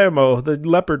Ben Diamo, the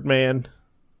leopard man.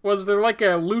 Was there like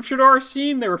a luchador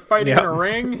scene? They were fighting in a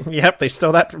ring? Yep, they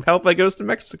stole that from Hellboy Goes to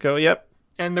Mexico, yep.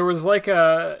 And there was like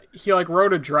he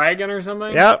rode a dragon or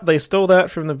something? Yep, they stole that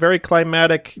from the very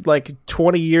climatic, like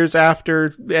 20 years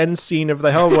after end scene of the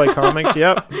Hellboy comics,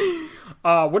 yep.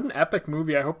 What an epic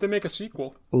movie. I hope they make a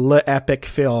sequel. Epic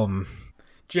film.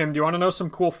 Jim, do you want to know some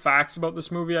cool facts about this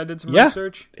movie? I did some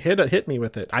research. Hit me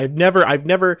with it. I've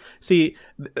never see.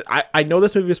 I know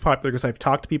this movie was popular because I've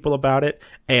talked to people about it,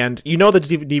 and you know the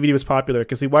DVD was popular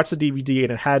because we watched the DVD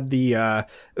and it had the.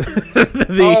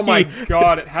 Oh my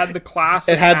god! It had the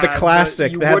classic. It had the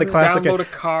classic. You wouldn't download a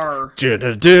car.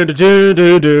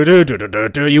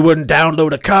 You wouldn't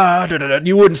download a car.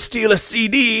 You wouldn't steal a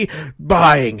CD.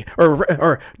 Buying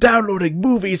or downloading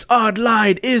movies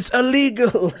online is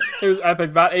illegal. It was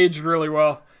epic. That aged really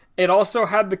well. It also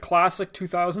had the classic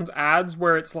 2000s ads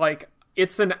where it's like,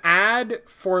 it's an ad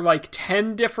for like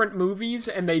 10 different movies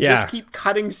and they just keep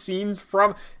cutting scenes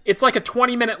from, it's like a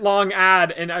 20-minute long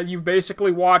ad and you've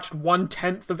basically watched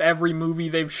 1/10 of every movie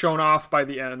they've shown off by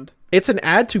the end. It's an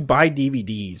ad to buy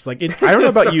DVDs. Like, I don't know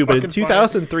about you, but in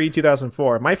 2003,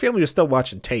 2004, my family was still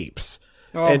watching tapes.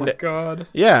 Oh my god.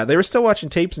 Yeah, they were still watching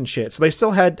tapes and shit. So they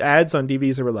still had ads on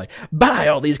DVDs that were like, buy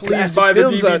all these classic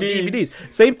films on DVDs.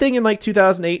 Same thing in like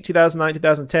 2008, 2009,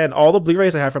 2010. All the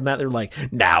Blu-rays I have from that, they're like,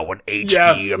 now in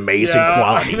HD, amazing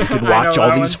quality. You can watch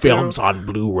all these films on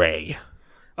Blu-ray.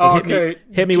 Okay.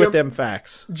 Hit me with them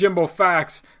facts. Jimbo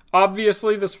facts.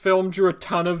 Obviously, this film drew a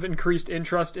ton of increased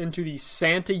interest into the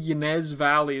Santa Ynez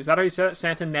Valley. Is that how you say it?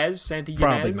 Santa Ynez? Santa Ynez?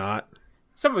 Probably not.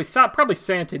 Probably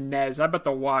Santa Ynez. I bet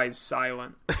the Y is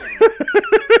silent.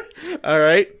 All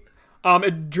right.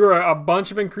 It drew a bunch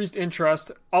of increased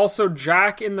interest. Also,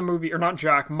 Jack in the movie, or not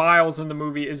Jack, Miles in the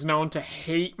movie is known to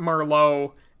hate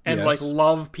Merlot and like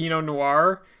love Pinot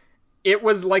Noir. It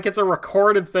was like, it's a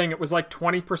recorded thing. It was like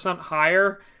 20%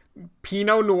 higher,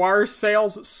 Pinot Noir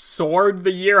sales soared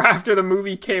the year after the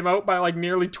movie came out by like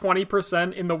nearly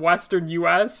 20% in the Western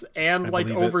US and like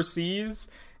overseas.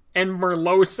 And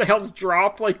Merlot sales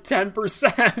dropped like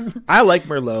 10%. I like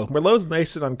Merlot. Merlot's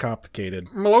nice and uncomplicated.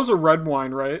 Merlot's a red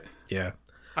wine, right? Yeah.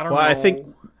 I don't know. I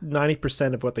think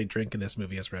 90% of what they drink in this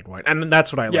movie is red wine. And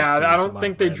that's what I like. Yeah, So I there's a don't lot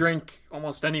think of they reds. drink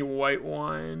almost any white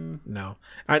wine. No.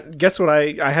 Guess what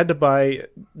I had to buy?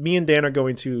 Me and Dan are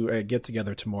going to a get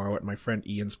together tomorrow at my friend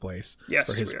Ian's place Yes,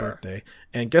 for his we are. birthday.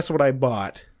 And guess what I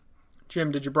bought?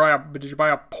 Jim, did you buy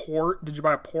a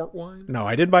port wine? No,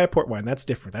 I did buy a port wine. That's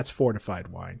different. That's fortified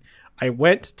wine. Before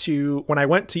I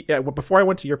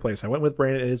went to your place, I went with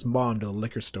Brandon and his mom to the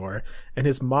liquor store, and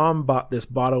his mom bought this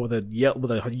bottle with a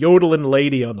yodeling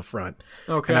lady on the front.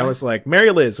 Okay. And I was like,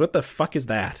 Mary Liz, what the fuck is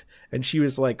that? And she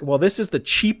was like, well, this is the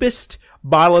cheapest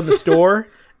bottle in the store,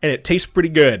 and it tastes pretty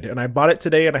good. And I bought it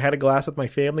today, and I had a glass with my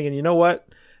family, and you know what?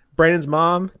 Brandon's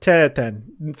mom, 10 out of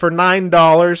 10. For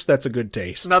 $9, that's a good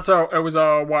taste. And it was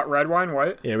a what, red wine,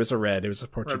 white? Yeah, it was a red. It was a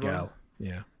wine. Portugal.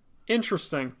 Yeah.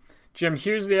 Interesting. Jim,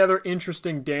 here's the other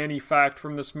interesting Danny fact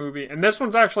from this movie. And this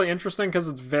one's actually interesting because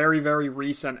it's very, very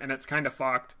recent and it's kind of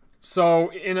fucked. So,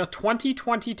 in a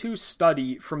 2022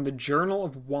 study from the Journal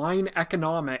of Wine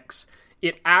Economics,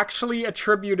 it actually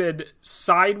attributed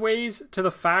Sideways to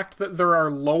the fact that there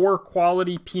are lower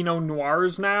quality Pinot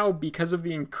Noirs now because of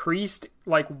the increased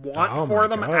want for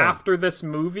them God. after this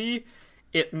movie.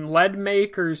 It led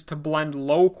makers to blend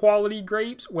low quality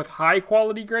grapes with high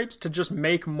quality grapes to just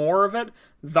make more of it,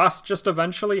 thus just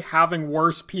eventually having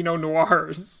worse Pinot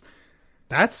Noirs.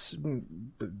 That's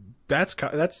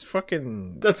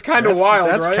fucking. That's kind of wild,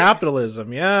 That's right?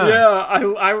 capitalism, yeah. Yeah,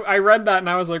 I read that and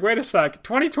I was like, wait a sec,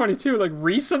 2022, like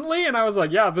recently? And I was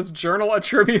like, yeah, this journal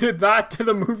attributed that to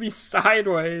the movie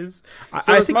Sideways.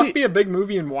 So I this think must be a big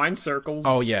movie in wine circles.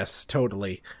 Oh yes,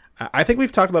 totally. I think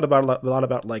we've talked a lot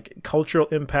about like cultural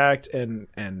impact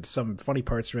and some funny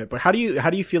parts from it. But how do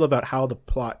you feel about how the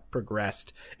plot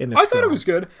progressed in this? I thought film? it was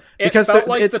good. It Because felt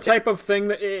the- like it's- the type of thing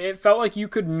that it felt like you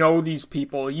could know these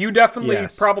people. You definitely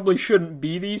Yes. probably shouldn't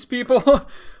be these people,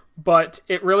 but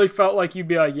it really felt like you'd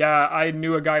be like, yeah, I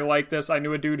knew a guy like this. I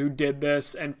knew a dude who did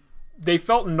this, and they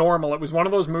felt normal. It was one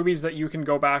of those movies that you can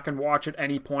go back and watch at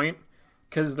any point.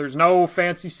 Because there's no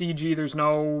fancy CG, there's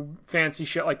no fancy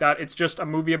shit like that. It's just a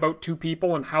movie about two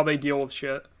people and how they deal with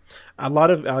shit. A lot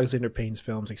of Alexander Payne's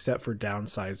films, except for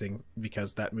Downsizing,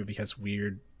 because that movie has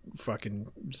weird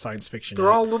fucking science fiction. They're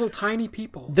all little tiny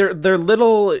people. They're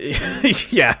little.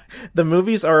 Yeah, the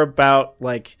movies are about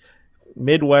like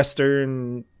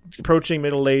Midwestern, approaching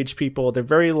middle-aged people. They're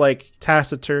very like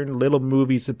taciturn little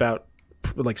movies about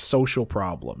like social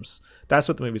problems. That's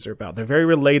what the movies are about. They're very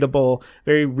relatable,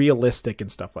 very realistic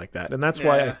and stuff like that. And that's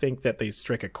why Yeah. I think that they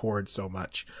strike a chord so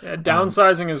much. Yeah,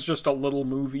 Downsizing is just a little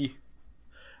movie.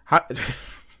 How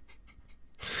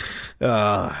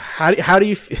do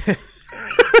you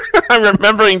I'm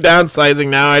remembering Downsizing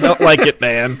now. I don't like it,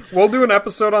 man. We'll do an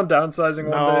episode on Downsizing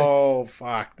one day. No,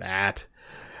 fuck that.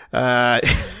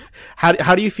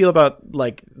 How do you feel about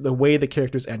like the way the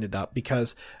characters ended up?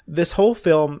 Because this whole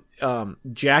film,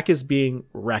 Jack is being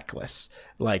reckless.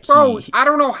 Like, Bro, I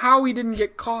don't know how he didn't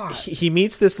get caught. he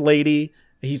meets this lady.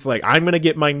 He's like, I'm going to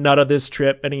get my nut of this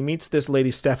trip. And he meets this lady,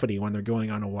 Stephanie, when they're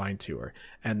going on a wine tour.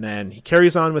 And then he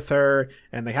carries on with her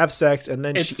and they have sex. And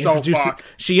then It's she so introduces,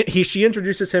 fucked. she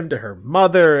introduces him to her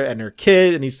mother and her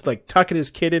kid. And he's like tucking his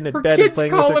kid in Her bed and kid's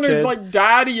playing with her calling her kid. like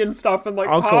daddy and stuff and like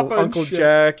Papa and Uncle shit.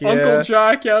 Jack, yeah. Uncle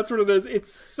Jack, yeah, that's what it is.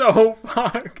 It's so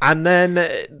fucked. And then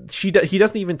he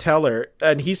doesn't even tell her,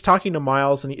 and he's talking to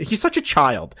Miles, and he's such a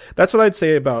child. That's what I'd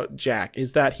say about Jack,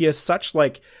 is that he has such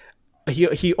like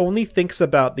he only thinks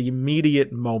about the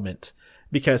immediate moment,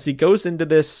 because he goes into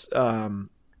this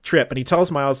trip and he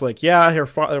tells Miles like, yeah,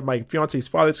 my fiance's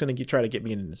father's going to try to get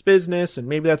me into this business, and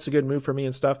maybe that's a good move for me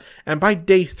and stuff. And by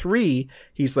day 3,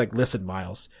 he's like, listen,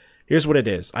 Miles, here's what it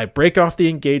is. I break off the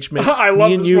engagement. I love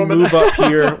Me and this you woman. move up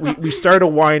here. We start a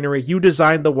winery. You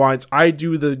design the wines. I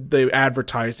do the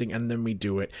advertising, and then we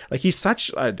do it. Like, he's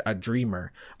such a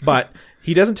dreamer. But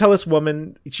he doesn't tell this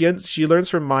woman. She learns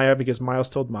from Maya, because Miles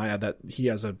told Maya that he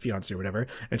has a fiance or whatever,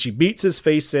 and she beats his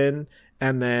face in.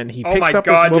 And then he Oh picks my up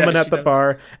God, this woman yeah, at she the does.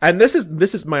 bar. And this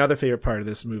is my other favorite part of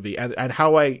this movie, and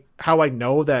how I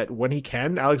know that when he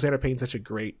can, Alexander Payne's such a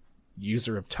great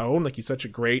user of tone, like he's such a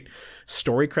great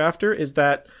story crafter, is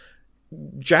that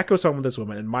Jack goes home with this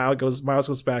woman, and Miles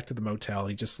goes back to the motel.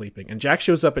 He's just sleeping, and Jack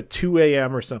shows up at 2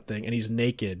 a.m. or something, and he's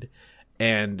naked,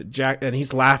 and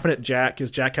he's laughing at Jack because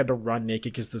Jack had to run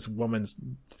naked because this woman's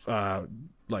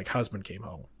like husband came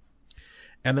home.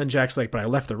 And then Jack's like, but I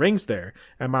left the rings there.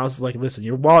 And Miles is like, listen,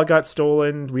 your wallet got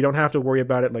stolen. We don't have to worry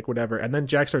about it, like, whatever. And then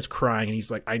Jack starts crying, and he's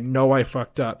like, I know I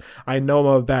fucked up. I know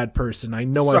I'm a bad person. I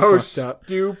know I fucked up.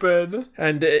 Stupid.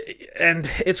 And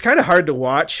it's kind of hard to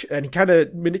watch, and he kind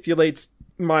of manipulates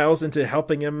Miles into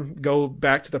helping him go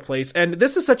back to the place. And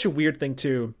this is such a weird thing,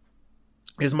 too,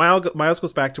 is Miles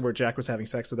goes back to where Jack was having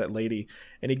sex with that lady,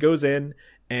 and he goes in,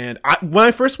 and when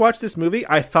I first watched this movie,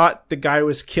 I thought the guy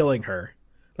was killing her.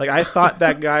 Like, I thought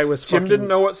that guy was Jim didn't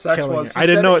know what sex killing was. her. I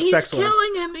didn't know what sex was.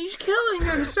 He's killing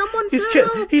him. Someone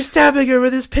He's stabbing her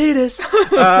with his penis.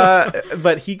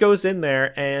 But he goes in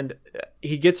there, and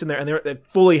he gets in there, and they're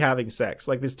fully having sex.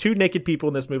 Like, there's two naked people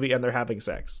in this movie, and they're having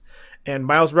sex. And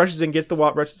Miles rushes in, gets the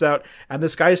wallet, rushes out, and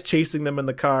this guy's chasing them in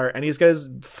the car, and he's got his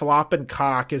flopping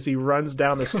cock as he runs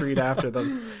down the street after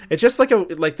them. It's just like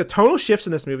the tonal shifts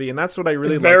in this movie, and that's what I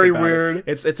really like very about weird.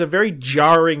 it. It's a very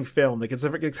jarring film. Like, it's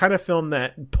a kind of film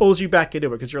that pulls you back into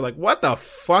it, because you're like, what the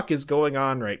fuck is going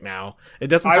on right now? It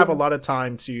doesn't have a lot of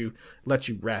time to let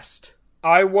you rest.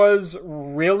 I was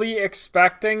really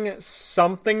expecting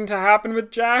something to happen with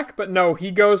Jack, but no,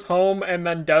 he goes home and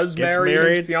then does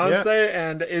marry his fiance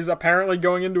and is apparently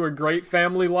going into a great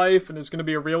family life and is going to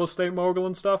be a real estate mogul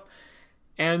and stuff.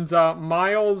 And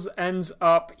Miles ends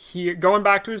up going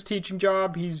back to his teaching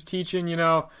job. He's teaching,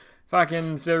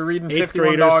 they're reading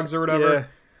 51 Dogs or whatever.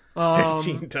 Yeah.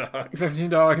 15 dogs. 15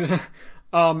 dogs.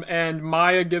 And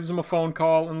Maya gives him a phone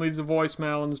call and leaves a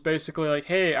voicemail and is basically like,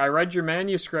 hey, I read your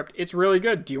manuscript. It's really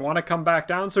good. Do you want to come back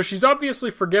down? So she's obviously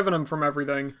forgiven him from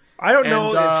everything. I don't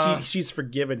know if she's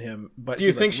forgiven him, but do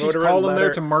you think she's called him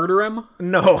there to murder him?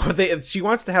 No, she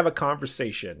wants to have a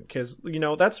conversation because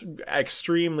that's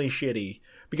extremely shitty.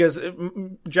 Because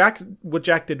what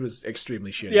Jack did was extremely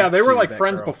shitty. Yeah, they were like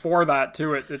friends before that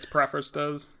too. It's prefaced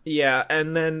as. Yeah,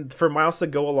 and then for Miles to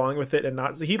go along with it and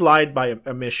not, he lied by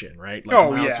omission, right?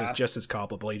 Like, Miles was just as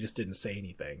culpable. He just didn't say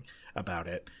anything about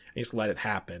it. He just let it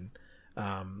happen.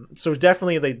 So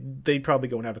definitely they probably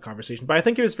go and have a conversation, but I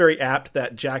think it was very apt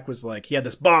that Jack was like, he had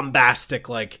this bombastic,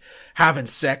 like, having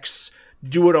sex,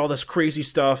 doing all this crazy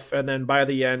stuff, and then by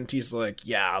the end he's like,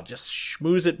 yeah, I'll just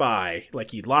schmooze it by.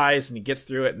 Like, he lies and he gets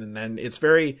through it, and then it's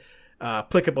very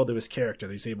applicable to his character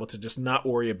that he's able to just not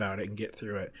worry about it and get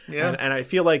through it. Yeah. And I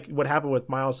feel like what happened with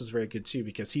Miles is very good too,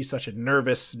 because he's such a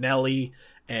nervous Nelly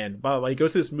and blah, blah, blah. He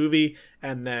goes through this movie,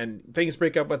 and then things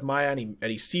break up with Maya, and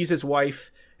he sees his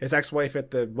ex-wife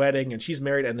at the wedding, and she's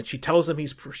married, and then she tells him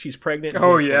she's pregnant.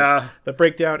 Oh, yeah. Like, the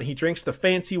breakdown. He drinks the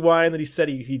fancy wine that he said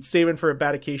he'd saving for a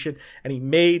bad occasion, and he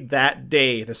made that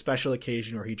day the special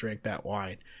occasion where he drank that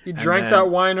wine. He drank that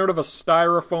wine out of a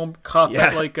styrofoam cup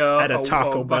at like a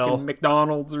Taco Bell,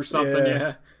 McDonald's or something.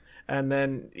 Yeah. And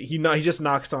then he just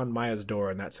knocks on Maya's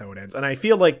door, and that's how it ends. And I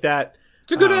feel like that.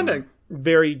 It's a good ending.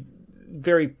 Very,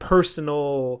 very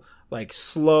personal, like,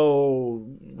 slow,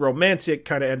 romantic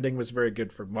kind of ending was very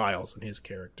good for Miles and his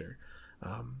character.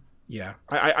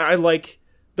 I like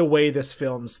the way this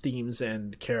film's themes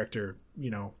and character,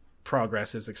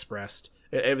 progress is expressed.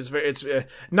 It's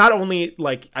not only,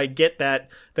 like, I get that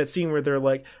scene where they're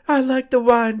like, I like the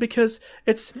wine because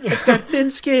it's got thin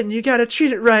skin. You got to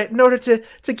treat it right in order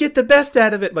to get the best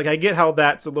out of it. Like, I get how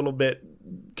that's a little bit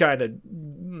kind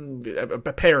of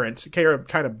apparent,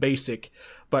 kind of basic,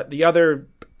 but the other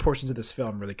portions of this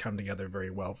film really come together very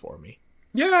well for me.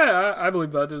 Yeah, I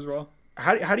believe that as well.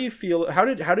 How do you feel?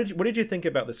 What did you think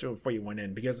about this film before you went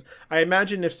in? Because I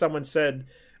imagine if someone said,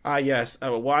 yes,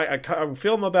 a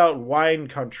film about wine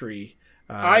country.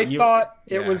 I thought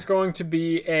it was going to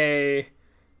be a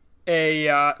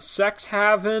sex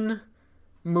having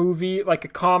movie, like a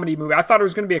comedy movie. I thought it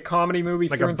was going to be a comedy movie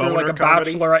like through and through, like a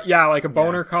comedy? bachelorette. Yeah, like a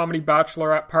boner comedy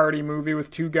bachelorette party movie with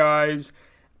two guys.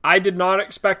 I did not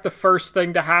expect the first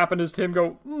thing to happen is to him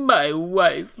go, my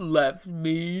wife left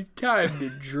me, time to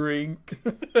drink.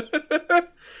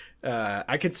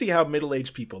 I can see how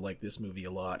middle-aged people like this movie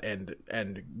a lot, and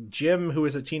Jim, who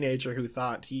is a teenager who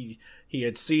thought he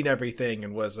had seen everything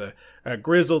and was a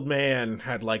grizzled man,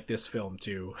 had liked this film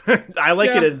too. I like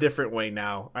it in a different way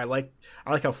now. I like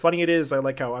how funny it is. I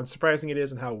like how unsurprising it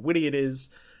is and how witty it is.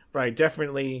 But I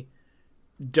definitely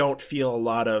don't feel a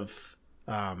lot of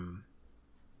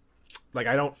like,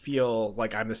 I don't feel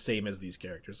like I'm the same as these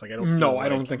characters. Like, I don't feel I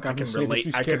don't think I can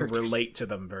relate. I can relate to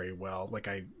them very well. Like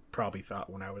I probably thought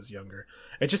when I was younger.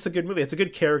 It's just a good movie. It's a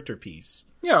good character piece.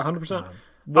 Yeah, 100%.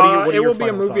 What it will be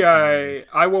a movie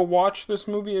I will watch this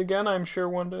movie again, I'm sure,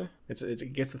 one day.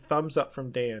 It gets a thumbs up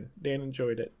from Dan. Dan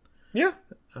enjoyed it. Yeah.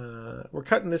 We're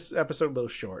cutting this episode a little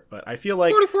short, but I feel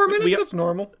like 44 minutes, that's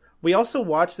normal. We also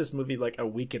watched this movie like a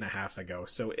week and a half ago,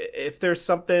 so if there's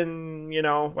something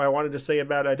I wanted to say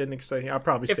about it, I didn't say. I'll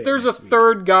probably say. If there's a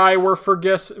third guy we're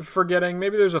forgetting,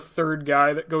 maybe there's a third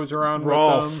guy that goes around with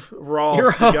them.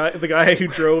 Rolf, the guy who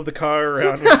drove the car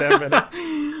around with them.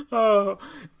 And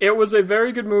it was a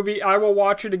very good movie. I will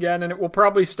watch it again, and it will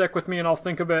probably stick with me, and I'll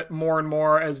think of it more and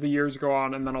more as the years go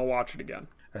on, and then I'll watch it again.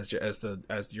 As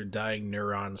your dying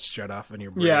neurons shut off in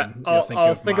your brain. Yeah,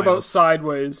 I'll think about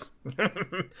Sideways.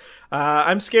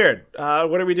 I'm scared.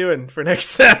 What are we doing for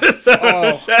next episode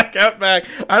of Shack Out Back?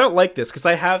 I don't like this because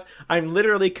I'm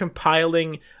literally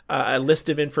compiling a list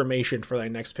of information for the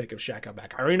next pick of Shack Out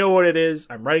Back. I already know what it is.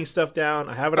 I'm writing stuff down.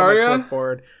 I have it on my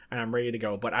clipboard, and I'm ready to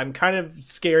go. But I'm kind of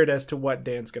scared as to what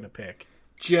Dan's going to pick.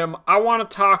 Jim, I want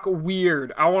to talk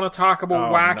weird. I want to talk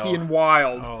about wacky and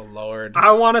wild. Oh, Lord.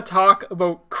 I want to talk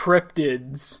about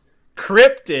cryptids.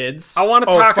 Cryptids? I want to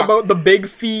talk about the Big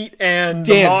Feet and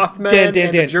the Mothman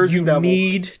and the Jersey Devil. You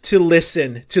need to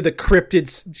listen to the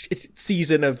cryptids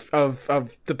season of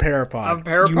the Parapod. Of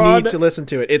Parapod? You need to listen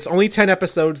to it. It's only 10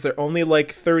 episodes. They're only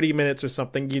like 30 minutes or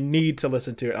something. You need to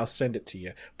listen to it. I'll send it to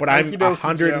you. But I'm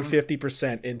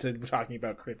 150% into talking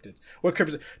about cryptids. What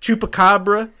cryptids?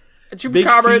 Chupacabra?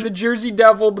 Chupacabra, the Jersey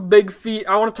Devil, the Big Feet.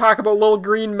 I want to talk about Little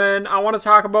Green Men. I want to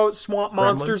talk about Swamp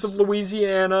Monsters of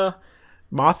Louisiana.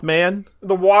 Mothman.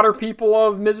 The Water People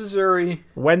of Missouri.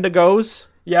 Wendigos.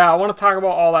 Yeah, I want to talk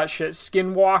about all that shit.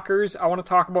 Skinwalkers. I want to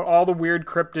talk about all the weird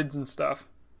cryptids and stuff.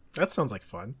 That sounds like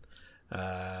fun.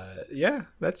 Yeah,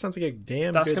 that sounds like a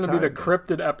damn That's good going to be the time,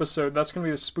 cryptid episode. That's going to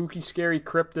be the spooky, scary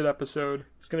cryptid episode.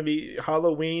 It's going to be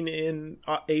Halloween in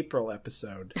April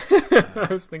episode. I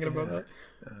was thinking about that.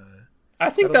 I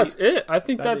think that's it. I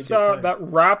think that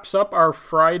wraps up our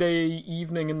Friday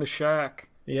evening in the shack.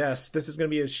 Yes, this is going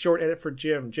to be a short edit for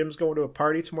Jim. Jim's going to a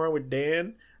party tomorrow with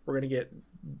Dan. We're going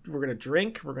to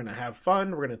drink, we're going to have fun,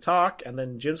 we're going to talk, and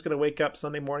then Jim's going to wake up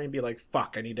Sunday morning and be like,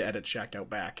 fuck, I need to edit Shack Out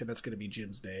Back, and that's going to be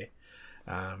Jim's day.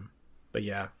 But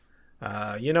yeah,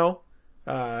 you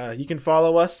can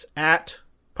follow us at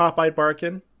Popeye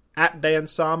Barkin, at Dan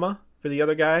Sama, for the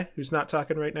other guy who's not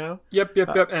talking right now. Yep.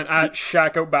 And at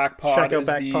Shack Out Back Pod is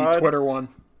the Twitter one.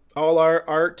 All our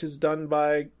art is done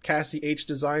by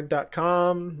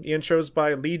CassieHDesign.com. The intro's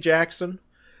by Lee Jackson,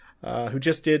 who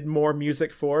just did more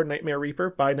music for Nightmare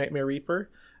Reaper by Nightmare Reaper.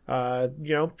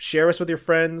 Share us with your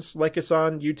friends. Like us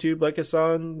on YouTube. Like us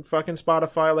on fucking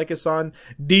Spotify. Like us on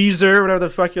Deezer, whatever the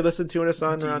fuck you're listening to us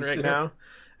on around right now.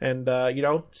 And,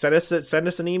 send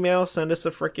us an email. Send us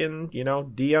a freaking,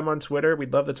 DM on Twitter.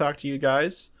 We'd love to talk to you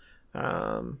guys.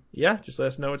 Just let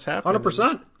us know what's happening.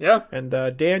 100%. Yeah. And,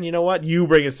 Dan, you know what? You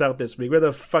bring us out this week. What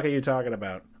the fuck are you talking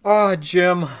about?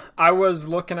 Jim, I was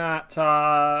looking at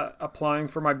applying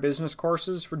for my business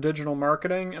courses for digital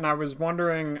marketing, and I was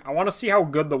wondering, I want to see how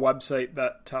good the website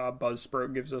that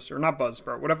Buzzsprout gives us, or not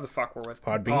Buzzsprout, whatever the fuck we're with.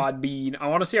 Podbean. I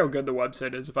want to see how good the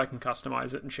website is, if I can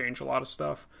customize it and change a lot of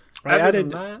stuff. We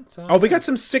got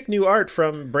some sick new art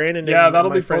from Brandon. Yeah,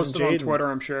 that'll be posted on Twitter,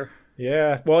 I'm sure.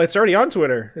 Yeah, well, it's already on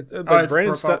Twitter. It's the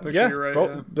profile picture,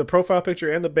 yeah. The profile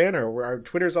picture and the banner. Where our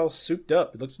Twitter's all souped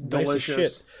up. It looks delicious. Nice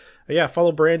as shit. Yeah,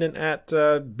 follow Brandon at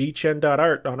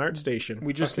beachend.art on ArtStation.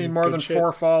 We just need more than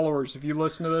 4 followers. If you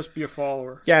listen to this, be a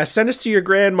follower. Yeah, send us to your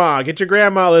grandma. Get your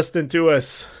grandma listening to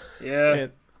us. Yeah.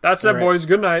 That's it, boys.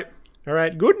 Good night. All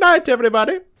right. Good night,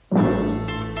 everybody.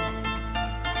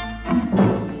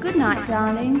 Good night,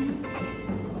 darling.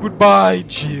 Goodbye,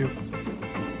 Jim.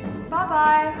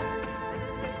 Bye-bye.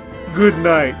 Good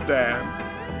night,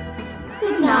 Dan.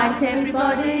 Good night,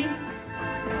 everybody.